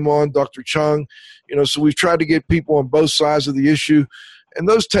had him on, Dr. Chung, you know, so we've tried to get people on both sides of the issue, and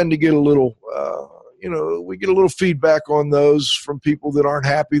those tend to get a little, you know, we get a little feedback on those from people that aren't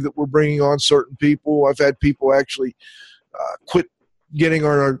happy that we're bringing on certain people. I've had people actually quit getting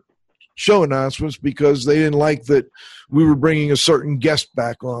on our show announcements because they didn't like that we were bringing a certain guest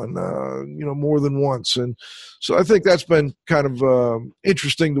back on, you know, more than once. And so I think that's been kind of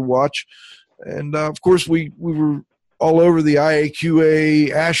interesting to watch. And, of course, we were all over the IAQA,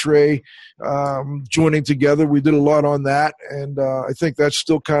 ASHRAE joining together. We did a lot on that, and I think that's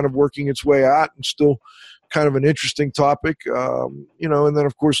still kind of working its way out and still kind of an interesting topic. You know, and then,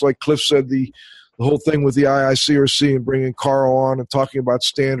 of course, like Cliff said, the whole thing with the IICRC and bringing Carl on and talking about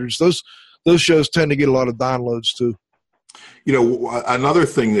standards, those shows tend to get a lot of downloads too. You know, another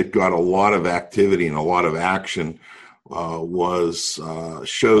thing that got a lot of activity and a lot of action was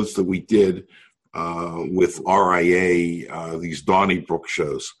shows that we did with RIA, these Donnybrook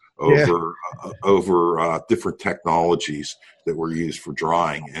shows over different technologies that were used for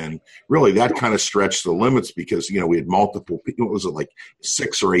drying. And really that kind of stretched the limits because, you know, we had multiple people. Was it like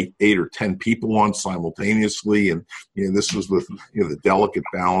 6 or 8 or 10 people on simultaneously? And, you know, this was with, you know, the delicate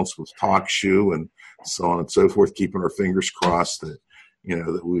balance with talk shoe and so on and so forth, keeping our fingers crossed that, you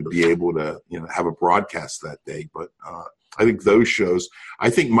know, that we would be able to, you know, have a broadcast that day. But I think those shows,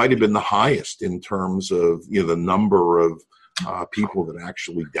 I think, might have been the highest in terms of, you know, the number of people that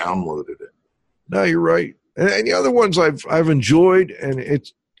actually downloaded it. No, you're right. And the other ones I've enjoyed, and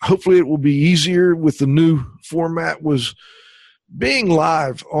it's hopefully it will be easier with the new format, was being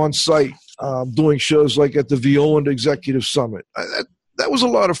live on site, doing shows like at the Violand Executive Summit. That was a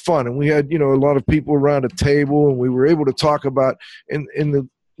lot of fun, and we had, you know, a lot of people around a table, and we were able to talk about in the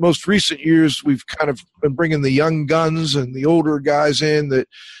most recent years, we've kind of been bringing the young guns and the older guys in that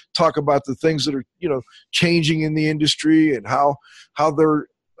talk about the things that are, you know, changing in the industry and how they're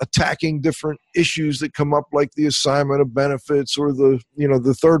attacking different issues that come up, like the assignment of benefits or the, you know,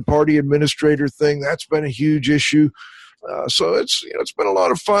 the third party administrator thing. That's been a huge issue. So it's, you know, it's been a lot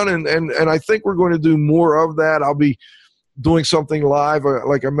of fun, and I think we're going to do more of that. I'll be doing something live,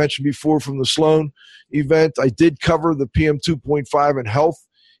 like I mentioned before, from the Sloan event. I did cover the PM 2.5 and health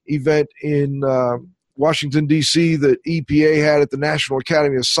event in Washington, D.C. that EPA had at the National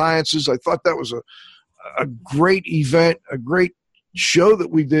Academy of Sciences. I thought that was a great event, a great show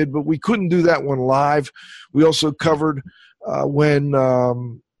that we did, but we couldn't do that one live. We also covered when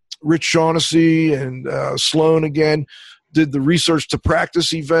Rich Shaughnessy and Sloan again did the Research to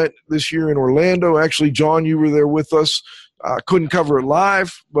Practice event this year in Orlando. Actually, John, you were there with us. Couldn't cover it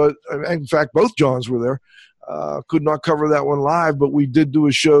live, but in fact, both Johns were there. Could not cover that one live, but we did do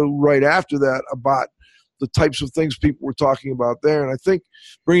a show right after that about the types of things people were talking about there. And I think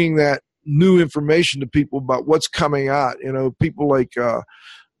bringing that new information to people about what's coming out, you know, people like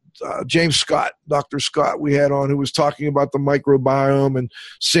James Scott, Dr. Scott, we had on, who was talking about the microbiome and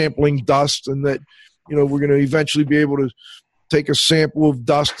sampling dust, and that, you know, we're going to eventually be able to take a sample of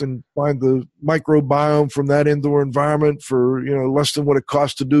dust and find the microbiome from that indoor environment for, you know, less than what it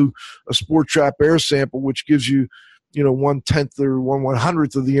costs to do a Spore Trap air sample, which gives you, you know, 1/10 or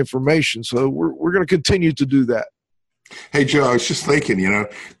 1/100th of the information. So we're going to continue to do that. Hey, Joe, I was just thinking, you know,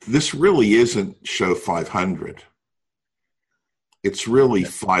 this really isn't show 500. It's really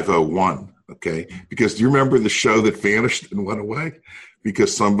 501, okay? Because do you remember the show that vanished and went away?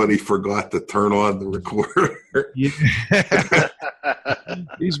 Because somebody forgot to turn on the recorder. Yeah.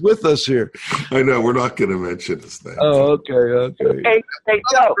 He's with us here. I know. We're not going to mention his name. Oh, okay. Hey,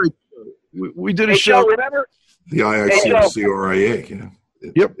 Joe. We did a show. Joe, remember? The IAQRA.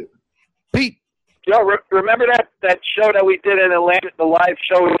 Yeah. Yep. Pete, remember that show that we did in Atlanta, the live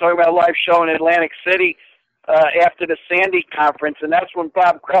show? We were talking about a live show in Atlantic City after the Sandy conference, and that's when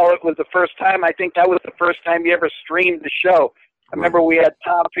Bob Krell, it was the first time, I think that was the first time he ever streamed the show. I remember we had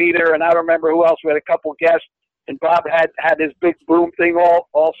Tom Peter, and I don't remember who else. We had a couple guests, and Bob had his big boom thing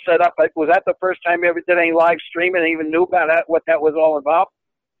all set up. Was that the first time he ever did any live streaming and even knew about what that was all about?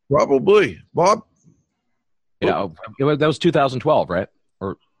 Probably. Bob? Yeah, that was 2012, right?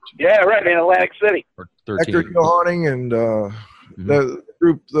 Yeah, right, in Atlantic City. Or 13. Hector Johanning and the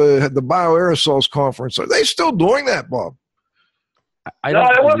group had the Bioaerosols conference. Are they still doing that, Bob? No,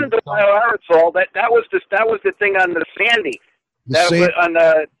 it wasn't the bioaerosol. That was the thing on the Sandy.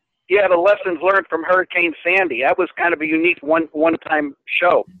 The lessons learned from Hurricane Sandy. That was kind of a unique one-time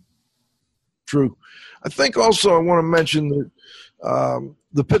show. True. I think also I want to mention that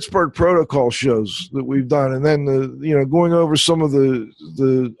the Pittsburgh Protocol shows that we've done, and then going over some of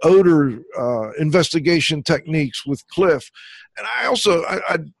the odor investigation techniques with Cliff. And I also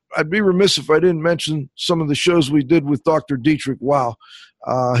I'd be remiss if I didn't mention some of the shows we did with Dr. Dietrich Wow,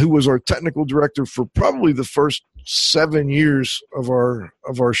 who was our technical director for probably the first 7 years of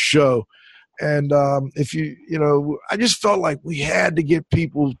our show. And I just felt like we had to get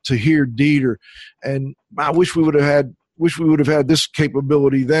people to hear Dieter, and I wish we would have had this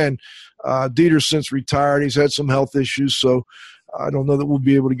capability then. Dieter since retired, he's had some health issues, so I don't know that we'll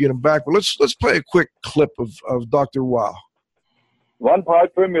be able to get him back. But let's play a quick clip of Dr. Wow. 1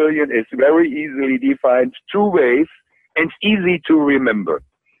 part per million is very easily defined 2 ways, and it's easy to remember.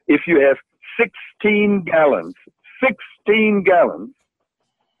 If you have 16 gallons of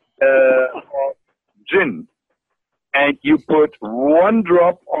gin, and you put 1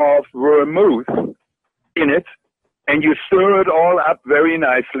 drop of vermouth in it, and you stir it all up very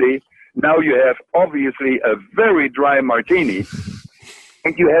nicely, now you have obviously a very dry martini,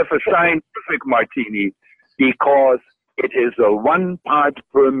 and you have a scientific martini because it is a 1 part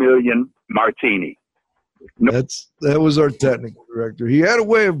per million martini. That was our technical director. He had a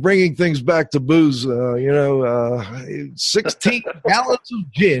way of bringing things back to booze. 16 gallons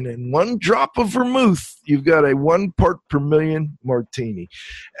of gin and 1 drop of vermouth. You've got a 1 part per million martini.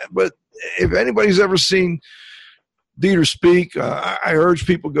 But if anybody's ever seen Dieter speak, I urge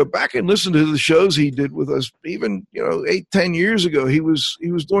people to go back and listen to the shows he did with us. Even 8-10 years ago, he was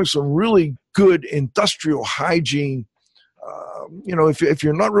doing some really good industrial hygiene. If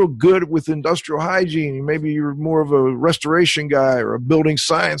you're not real good with industrial hygiene, maybe you're more of a restoration guy or a building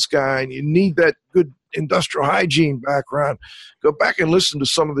science guy, and you need that good industrial hygiene background, go back and listen to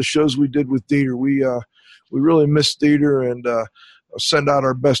some of the shows we did with Dieter. We really miss Dieter, and send out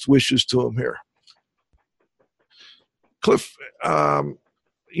our best wishes to him here. Cliff,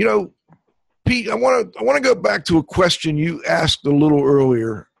 Pete, I want to go back to a question you asked a little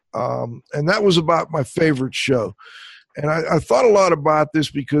earlier, and that was about my favorite show. And I thought a lot about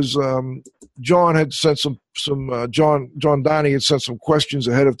this because John had sent John Downey had sent some questions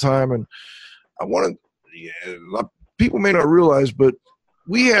ahead of time, and I wanted people may not realize, but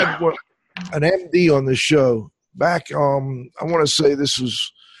we had an MD on the show back. I want to say this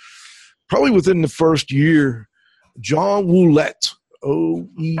was probably within the first year. John Ouellette,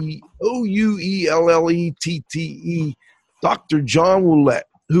 Ouellette, Dr. John Ouellette,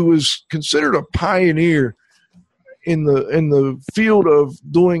 who was considered a pioneer in the field of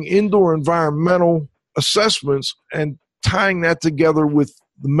doing indoor environmental assessments and tying that together with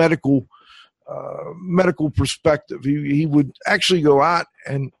the medical perspective. He would actually go out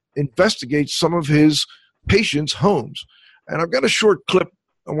and investigate some of his patients' homes. And I've got a short clip.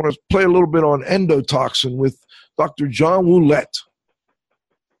 I want to play a little bit on endotoxin with Dr. John Ouellette.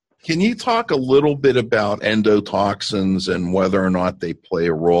 Can you talk a little bit about endotoxins and whether or not they play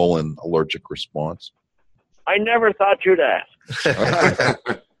a role in allergic response? I never thought you'd ask.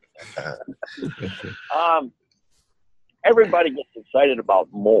 Everybody gets excited about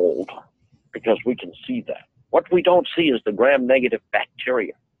mold because we can see that. What we don't see is the gram-negative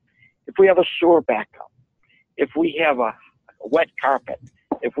bacteria. If we have a sewer backup, if we have a wet carpet,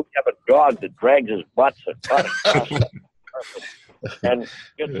 if we have a dog that drags his butts across the carpet and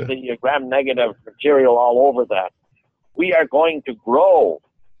gets the gram-negative material all over that, we are going to grow.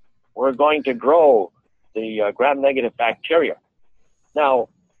 We're going to grow the gram-negative bacteria. Now,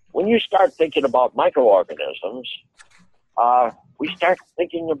 when you start thinking about microorganisms, we start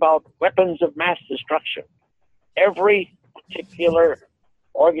thinking about weapons of mass destruction. Every particular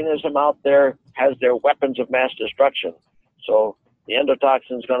organism out there has their weapons of mass destruction. So the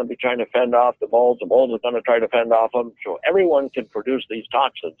endotoxin is going to be trying to fend off the molds are going to try to fend off them. So everyone can produce these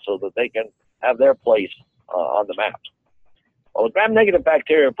toxins so that they can have their place on the map. Well, the gram-negative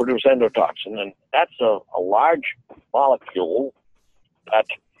bacteria produce endotoxin, and that's a large molecule that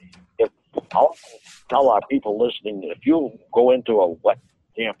I'll tell our people listening, if you go into a wet,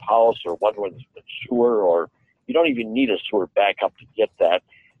 damp house or one with a sewer, or you don't even need a sewer backup to get that,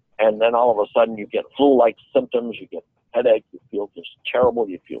 and then all of a sudden you get flu-like symptoms, you get headache, you feel just terrible,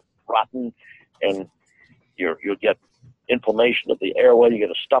 you feel rotten, and you'll get inflammation of the airway, you get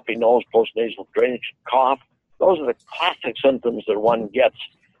a stuffy nose, postnasal drainage, cough. Those are the classic symptoms that one gets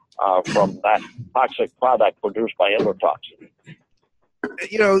from that toxic product produced by endotoxin.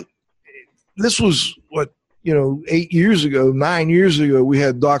 This was 8 years ago, 9 years ago, we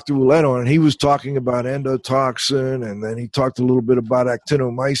had Dr. Willett on, and he was talking about endotoxin, and then he talked a little bit about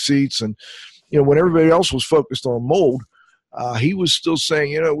actinomycetes. And, when everybody else was focused on mold, he was still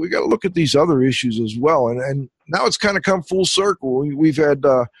saying, we got to look at these other issues as well. And now it's kind of come full circle. We've had,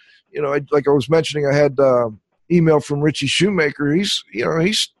 like I was mentioning, I had email from Richie Shoemaker. He's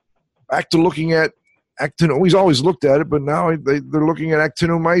back to looking at he's always looked at it, but now they're looking at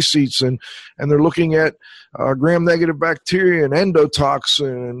actinomycetes and they're looking at gram-negative bacteria and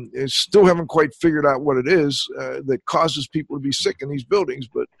endotoxin, and they still haven't quite figured out what it is that causes people to be sick in these buildings.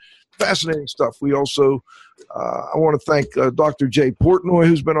 But fascinating stuff. We also, I want to thank Dr. Jay Portnoy,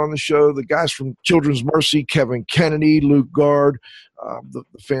 who's been on the show, the guys from Children's Mercy, Kevin Kennedy, Luke Gard, the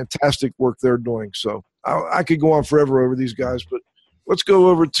fantastic work they're doing. So I could go on forever over these guys, but let's go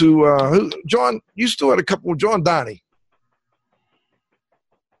over to John. You still had a couple. John Downey.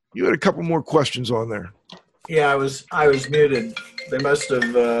 You had a couple more questions on there. Yeah, I was muted. They must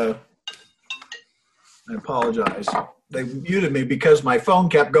have. I apologize. They muted me because my phone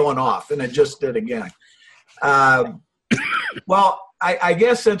kept going off, and it just did again. Well, I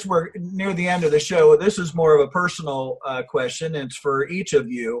guess since we're near the end of the show, this is more of a personal question. It's for each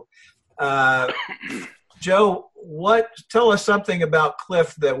of you. Joe, tell us something about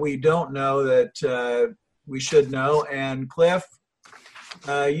Cliff that we don't know that we should know. And Cliff,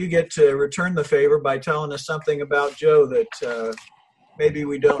 you get to return the favor by telling us something about Joe that maybe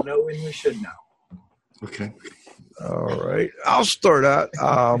we don't know and we should know. Okay. All right. I'll start out.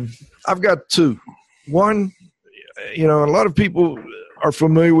 I've got two. One, a lot of people are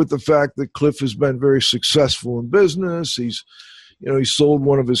familiar with the fact that Cliff has been very successful in business. He's sold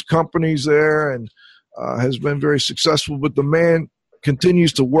one of his companies there and has been very successful, but the man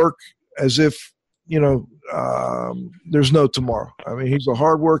continues to work as if, there's no tomorrow. I mean, he's a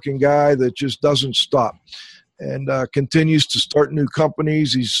hardworking guy that just doesn't stop and continues to start new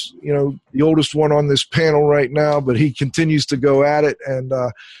companies. He's, the oldest one on this panel right now, but he continues to go at it and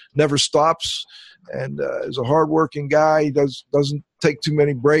never stops. And is a hardworking guy. He doesn't take too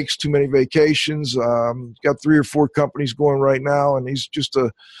many breaks, too many vacations. Got 3 or 4 companies going right now, and he's just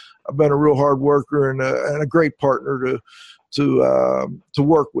been a real hard worker and a great partner to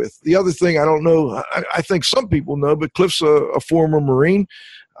work with. The other thing I don't know, I think some people know, but Cliff's a former Marine.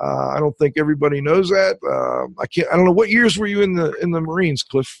 I don't think everybody knows that. I don't know, what years were you in the Marines,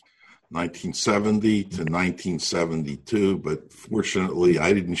 Cliff? 1970 to 1972, but fortunately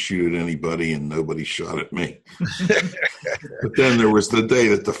I didn't shoot at anybody and nobody shot at me. But then there was the day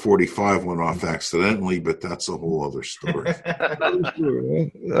that the 45 went off accidentally, but that's a whole other story. I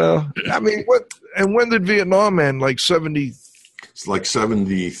mean, when did Vietnam end? Like 70? It's like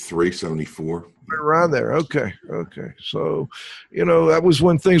 73, 74. Around there. Okay. So, that was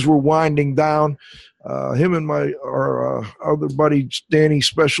when things were winding down. Him and our other buddy, Danny,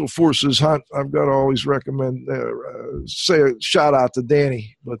 Special Forces Hunt, I've got to always recommend, say a shout out to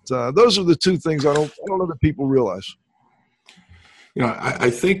Danny. But those are the two things I don't know that people realize. I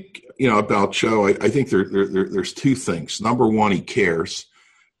think, about Joe, I think there's two things. Number one, he cares.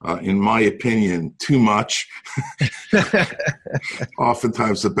 In my opinion, too much,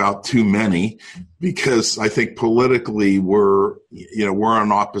 oftentimes about too many, because I think politically we're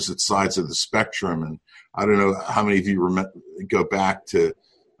on opposite sides of the spectrum. And I don't know how many of you go back to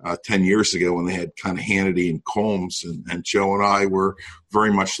 10 years ago when they had kind of Hannity and Combs, and Joe and I were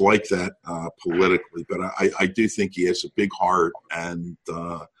very much like that politically. But I do think he has a big heart, and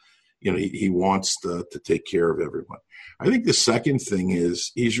he wants to take care of everyone. I think the second thing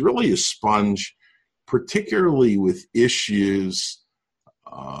is he's really a sponge, particularly with issues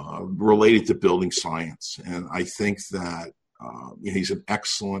related to building science. And I think that he's an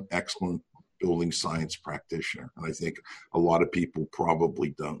excellent building science practitioner. And I think a lot of people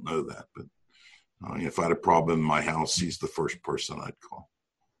probably don't know that. But if I had a problem in my house, he's the first person I'd call.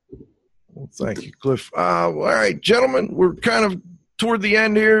 Well, thank you, Cliff. All right, gentlemen, we're kind of toward the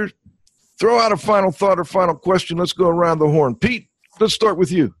end here. Throw out a final thought or final question. Let's go around the horn. Pete, let's start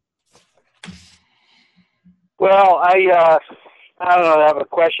with you. Well, I don't know. I have a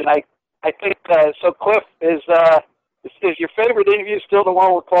question. I think so. Cliff, is your favorite interview still the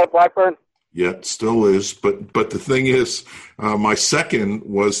one with Claude Blackburn? Yeah, it still is. But the thing is, my second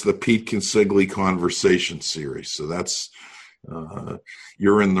was the Pete Consigli Conversation series. So that's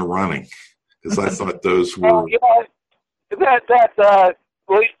you're in the running, because I thought those were. Well,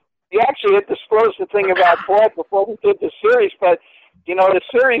 well, you actually had disclosed the thing about Claude before we did the series, but the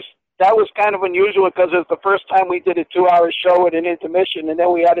series. That was kind of unusual because it was the first time we did a 2-hour show with an intermission, and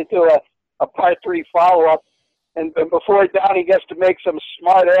then we had to do a part 3 follow-up. And before Downey gets to make some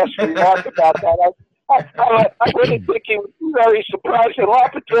smart-ass remark about that, I really think he was very surprised. And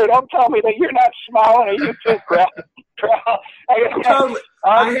Lapotaire, don't tell me that you're not smiling, or you too, Krell. Totally.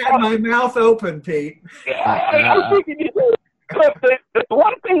 I had my mouth open, Pete. I was thinking you did. Cliff, the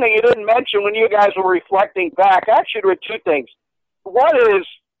one thing that you didn't mention when you guys were reflecting back, actually, there were two things. One is,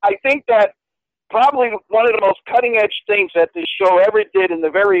 I think that probably one of the most cutting-edge things that this show ever did in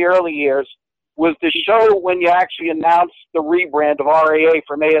the very early years was the show when you actually announced the rebrand of RAA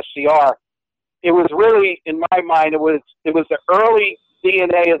from ASCR. It was really, in my mind, it was the early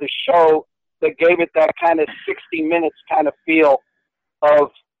DNA of the show that gave it that kind of 60 minutes kind of feel of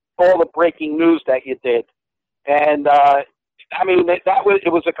all the breaking news that you did. And,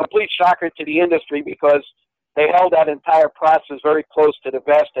 it was a complete shocker to the industry because they held that entire process very close to the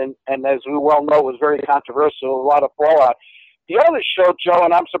vest, and as we well know, it was very controversial, a lot of fallout. The other show, Joe,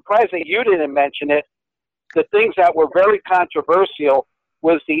 and I'm surprised that you didn't mention it, the things that were very controversial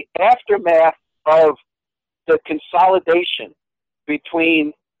was the aftermath of the consolidation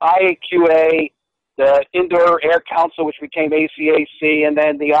between IAQA, the Indoor Air Council, which became ACAC, and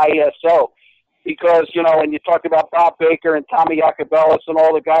then the IESO. Because, when you talk about Bob Baker and Tommy Iacobellis and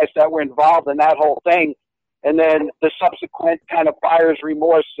all the guys that were involved in that whole thing, and then the subsequent kind of buyer's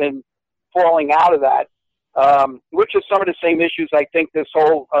remorse and falling out of that, which is some of the same issues I think this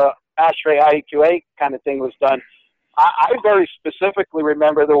whole ASHRAE IAQA kind of thing was done. I very specifically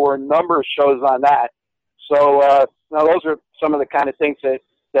remember there were a number of shows on that. So now those are some of the kind of things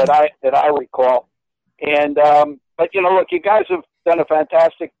that I recall. And but look, you guys have done a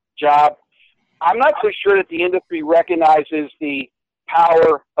fantastic job. I'm not so sure that the industry recognizes the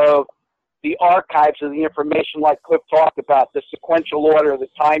power of the archives of the information, like Cliff talked about, the sequential order, the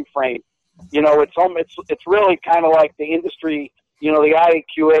time frame. It's really kind of like the industry, the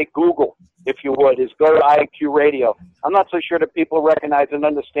IAQA Google, if you would, is go to IAQ Radio. I'm not so sure that people recognize and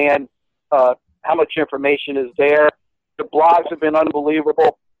understand how much information is there. The blogs have been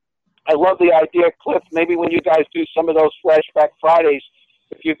unbelievable. I love the idea, Cliff, maybe when you guys do some of those Flashback Fridays,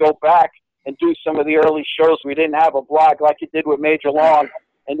 if you go back and do some of the early shows, we didn't have a blog like you did with Major Long,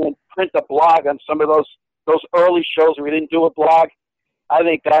 and then print a blog on some of those early shows where we didn't do a blog. I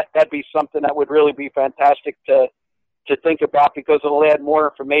think that'd be something that would really be fantastic to think about, because it'll add more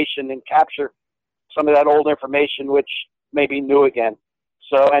information and capture some of that old information, which may be new again.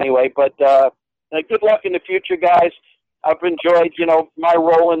 So anyway, but good luck in the future, guys. I've enjoyed, my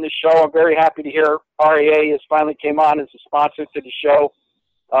role in the show. I'm very happy to hear RAA has finally came on as a sponsor to the show.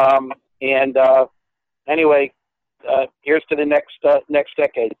 Anyway, here's to the next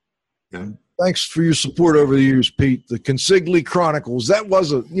decade. Yeah. Thanks for your support over the years, Pete. The Consigli Chronicles, that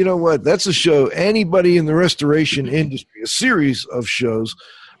was that's a show anybody in the restoration industry, a series of shows.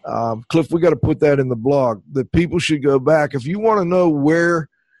 Cliff, we got to put that in the blog, that people should go back. If you want to know where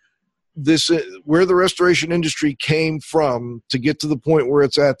the restoration industry came from to get to the point where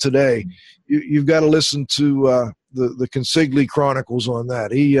it's at today, you've got to listen to the Consigli Chronicles on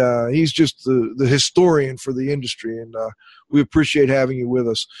that. He's just the historian for the industry, and we appreciate having you with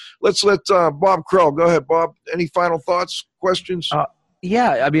us. Let's let Bob Krell go ahead. Bob, any final thoughts, questions?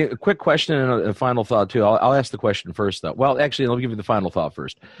 Yeah, a quick question and a final thought too. I'll ask the question first, though. Well, actually, let me give you the final thought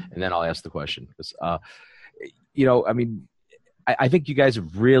first, and then I'll ask the question. Because, I think you guys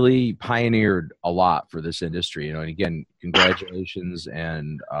have really pioneered a lot for this industry, and again, congratulations.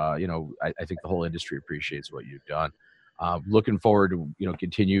 And, I think the whole industry appreciates what you've done. Looking forward to,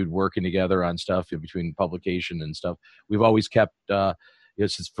 continued working together on stuff in between publication and stuff. We've always kept,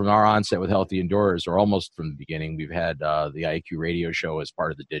 since from our onset with Healthy Indoors, or almost from the beginning, we've had the IAQ Radio show as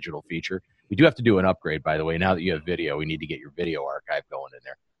part of the digital feature. We do have to do an upgrade, by the way. Now that you have video, we need to get your video archive going in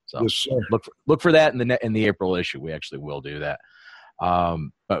there. So yes, sir. Look for that in the April issue. We actually will do that.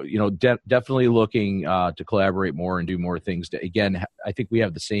 But definitely looking to collaborate more and do more things. Again, I think we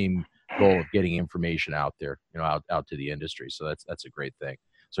have the same goal of getting information out there, out to the industry. So that's a great thing.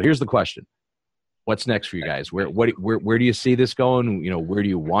 So here's the question: what's next for you guys? Where do you see this going? Where do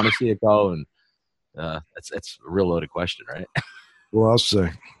you want to see it go? And that's a real loaded question, right? Well, I'll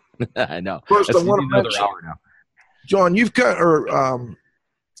say. I know. First, I want to another hour now. John,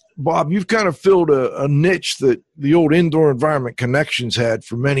 Bob, you've kind of filled a niche that the old Indoor Environment Connections had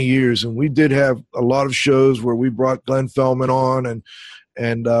for many years, and we did have a lot of shows where we brought Glenn Fellman on,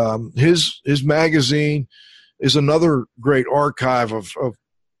 and his magazine is another great archive of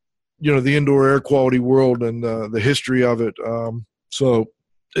the indoor air quality world and the history of it. So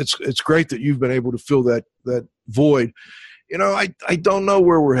it's great that you've been able to fill that void. I don't know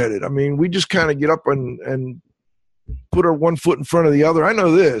where we're headed. I mean, we just kind of get up and put our one foot in front of the other. I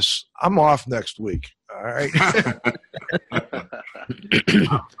know this. I'm off next week. All right. I'm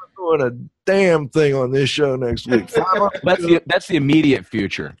not doing a damn thing on this show next week. That's the immediate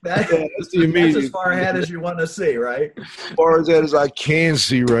future. That's the immediate. That's as far ahead as you want to see, right? As far ahead as I can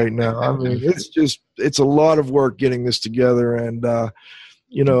see right now. I mean, it's a lot of work getting this together, and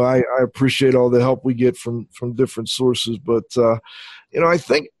I appreciate all the help we get from different sources, but I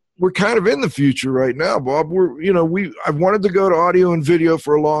think we're kind of in the future right now, Bob. I've wanted to go to audio and video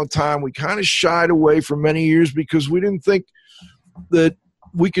for a long time. We kind of shied away for many years because we didn't think that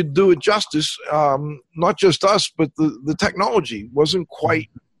we could do it justice. Not just us, but the technology wasn't quite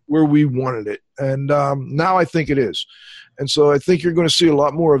where we wanted it. And now I think it is. And so I think you're going to see a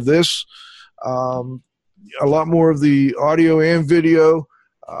lot more of this, a lot more of the audio and video.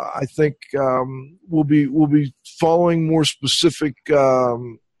 I think we'll be following more specific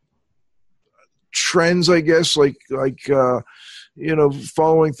trends, I guess, like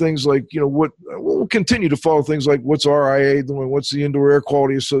following things like we'll continue to follow things like what's RIA doing, what's the Indoor Air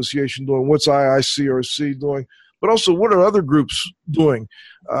Quality Association doing, what's IAQRC doing, but also what are other groups doing.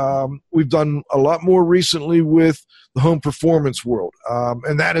 We've done a lot more recently with the home performance world,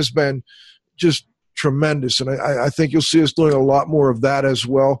 and that has been just tremendous, and I think you'll see us doing a lot more of that as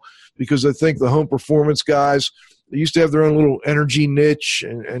well, because I think the home performance guys, they used to have their own little energy niche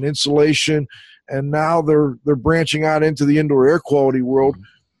and insulation, and now they're branching out into the indoor air quality world,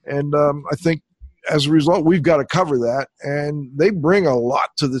 and I think as a result we've got to cover that, and they bring a lot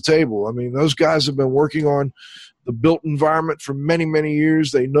to the table. I mean, those guys have been working on the built environment for many, many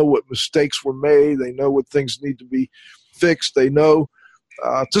years. They know what mistakes were made. They know what things need to be fixed. They know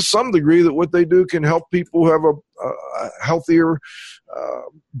to some degree that what they do can help people have a healthier,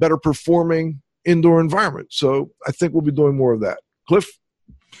 better performing indoor environment. So I think we'll be doing more of that. Cliff?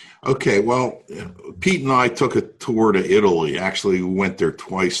 Okay, well, Pete and I took a tour to Italy. Actually, we went there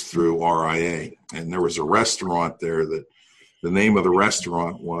twice through RIA, and there was a restaurant there that the name of the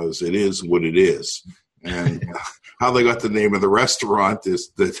restaurant was It Is What It Is. And how they got the name of the restaurant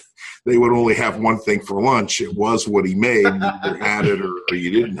is that they would only have one thing for lunch. It was what he made. You either had it or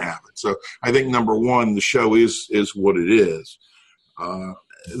you didn't have it. So I think, number one, the show is what it is.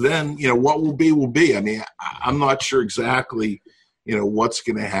 Then, what will be. I mean, I'm not sure exactly, what's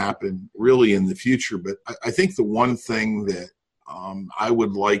going to happen really in the future. But I think the one thing that I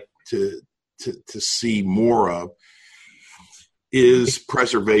would like to see more of is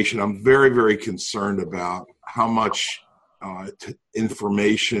preservation. I'm very, very concerned about how much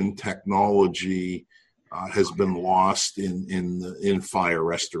information technology has been lost in fire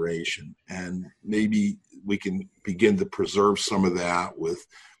restoration, and maybe we can begin to preserve some of that with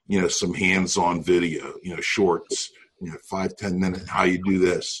some hands-on video, shorts, 5-10 minutes, how you do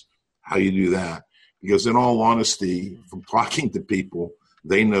this, how you do that, because in all honesty, from talking to people,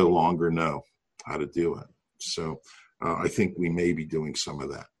 they no longer know how to do it. So I think we may be doing some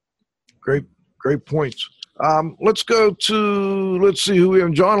of that. Great points. Let's go to, let's see who we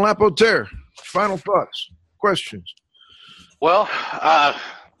have. John Lapotaire. Final thoughts, questions. Well,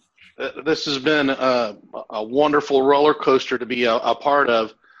 this has been a wonderful roller coaster to be a part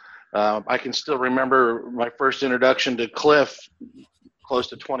of. I can still remember my first introduction to Cliff close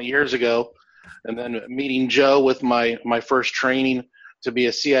to 20 years ago, and then meeting Joe with my first training to be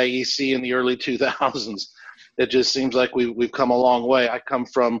a CIEC in the early 2000s. It just seems like we've come a long way. I come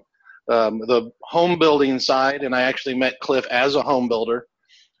from the home building side, and I actually met Cliff as a home builder.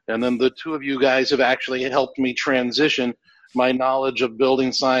 And then the two of you guys have actually helped me transition my knowledge of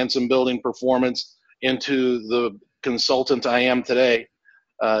building science and building performance into the consultant I am today.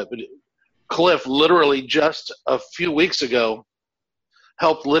 Cliff literally just a few weeks ago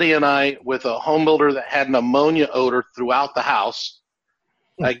helped Lydia and I with a home builder that had an ammonia odor throughout the house.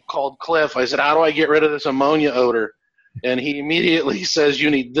 I called Cliff. I said, how do I get rid of this ammonia odor? And he immediately says, you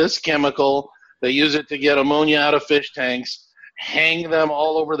need this chemical. They use it to get ammonia out of fish tanks. Hang them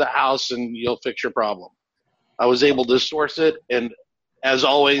all over the house, and you'll fix your problem. I was able to source it, and as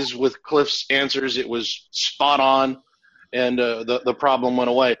always with Cliff's answers, it was spot on, and the problem went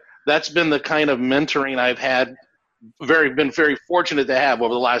away. That's been the kind of mentoring I've had, been very fortunate to have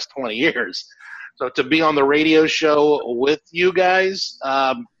over the last 20 years. So to be on the radio show with you guys,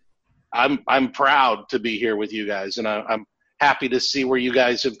 I'm proud to be here with you guys, and I'm happy to see where you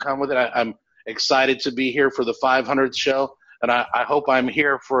guys have come with it. I'm excited to be here for the 500th show, and I hope I'm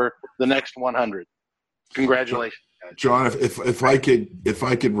here for the next 100. Congratulations, guys. John. If I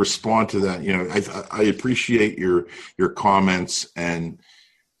could respond to that, I appreciate your comments, and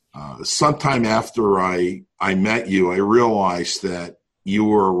sometime after I met you, I realized that you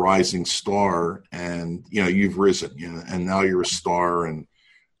were a rising star, and you've risen, and now you're a star, and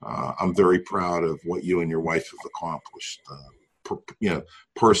I'm very proud of what you and your wife have accomplished,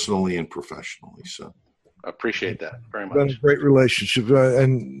 personally and professionally. So I appreciate that very much. Been a great relationship,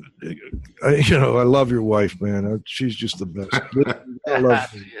 and I love your wife, man. She's just the best. I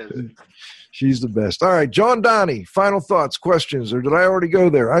love her. She's the best. All right, John Downey, final thoughts, questions, or did I already go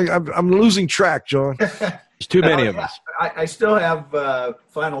there? I'm losing track, John. There's too many of us. I still have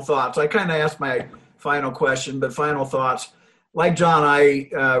final thoughts. I kind of asked my final question, but final thoughts. Like John, I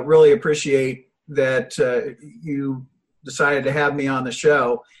really appreciate that you decided to have me on the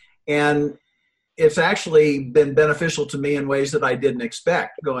show. And it's actually been beneficial to me in ways that I didn't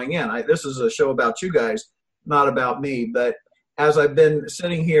expect going in. This is a show about you guys, not about me. But as I've been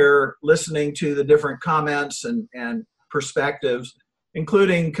sitting here listening to the different comments and perspectives,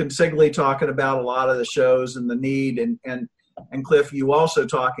 including Consigli talking about a lot of the shows and the need, and Cliff, you also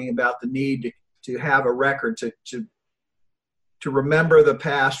talking about the need to have a record to remember the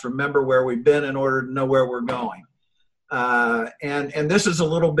past, remember where we've been in order to know where we're going. And this is a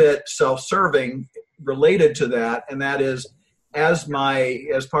little bit self-serving related to that, and that is as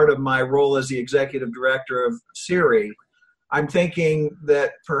part of my role as the executive director of SIRI, I'm thinking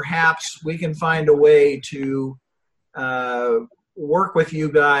that perhaps we can find a way to work with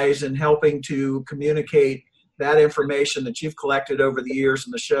you guys in helping to communicate that information that you've collected over the years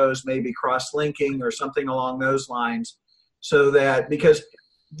in the shows, maybe cross-linking or something along those lines, so that, because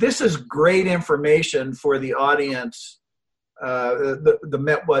this is great information for the audience,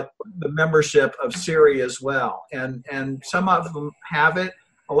 the membership of SIRI as well, and some of them have it,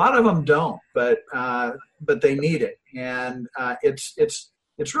 a lot of them don't, but they need it, and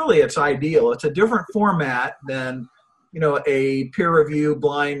it's really ideal. It's a different format than a peer-review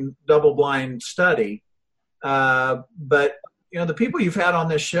double-blind study, but the people you've had on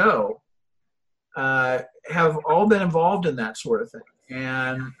this show have all been involved in that sort of thing.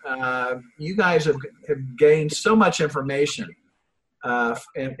 And you guys have gained so much information, and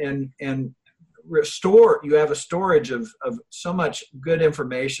you have a storage of so much good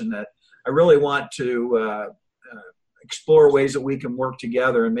information that I really want to explore ways that we can work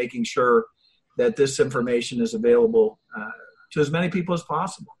together in making sure that this information is available to as many people as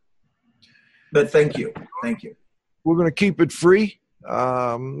possible. But thank you. We're going to keep it free.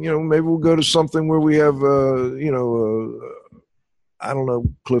 Maybe we'll go to something where we have, I don't know,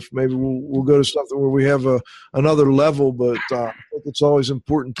 Cliff, maybe we'll go to something where we have another level, but I think it's always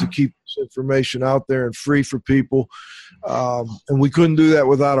important to keep this information out there and free for people. And we couldn't do that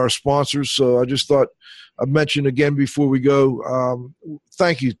without our sponsors. So I just thought I'd mention again before we go,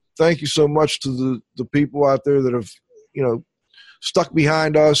 thank you. Thank you so much to the people out there that have, stuck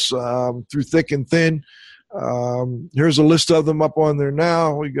behind us through thick and thin. Here's a list of them up on there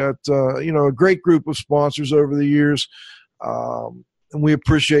now. We got, a great group of sponsors over the years, and we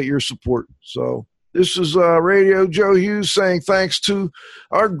appreciate your support. So this is Radio Joe Hughes saying thanks to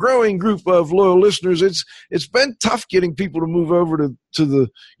our growing group of loyal listeners. It's been tough getting people to move over to the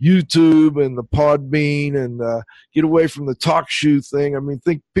YouTube and the Podbean and get away from the TalkShoe thing. I mean, I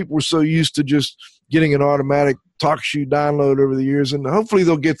think people were so used to just getting an automatic TalkShoe download over the years, and hopefully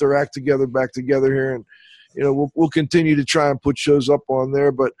they'll get their act back together here, and we'll continue to try and put shows up on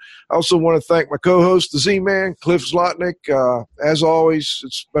there. But I also want to thank my co-host, the Z-Man, Cliff Zlotnick. As always,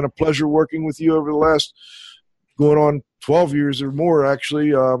 it's been a pleasure working with you over the last going on 12 years or more,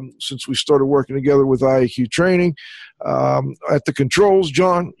 actually, since we started working together with IAQ Training. At the controls,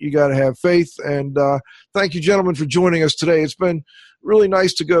 John, you got to have faith. And thank you, gentlemen, for joining us today. It's been really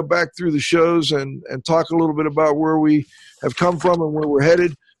nice to go back through the shows and talk a little bit about where we have come from and where we're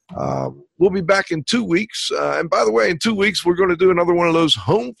headed. We'll be back in 2 weeks. And by the way, in 2 weeks, we're going to do another one of those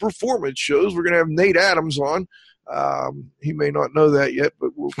home performance shows. We're going to have Nate Adams on. He may not know that yet,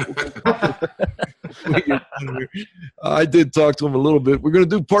 but I did talk to him a little bit. We're going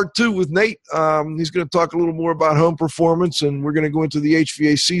to do part 2 with Nate. He's going to talk a little more about home performance, and we're going to go into the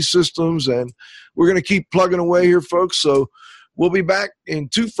HVAC systems, and we're going to keep plugging away here, folks. So we'll be back in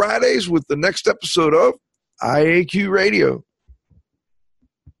 2 Fridays with the next episode of IAQ Radio.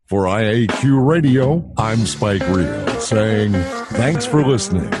 For IAQ Radio, I'm Spike Reed saying thanks for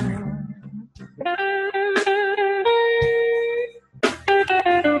listening.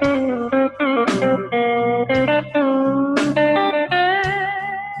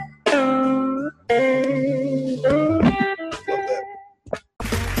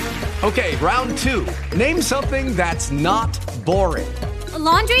 2. Name something that's not boring. A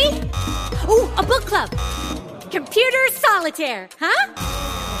laundry? Ooh, a book club. Computer solitaire, huh?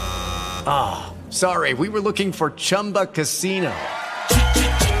 Ah, sorry, we were looking for Chumba Casino.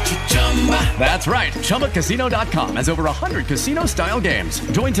 That's right. ChumbaCasino.com has over 100 casino-style games.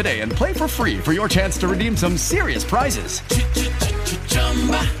 Join today and play for free for your chance to redeem some serious prizes.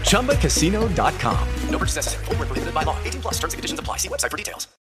 ChumbaCasino.com. No purchase necessary. Void where prohibited by law. 18+. Terms and conditions apply. See website for details.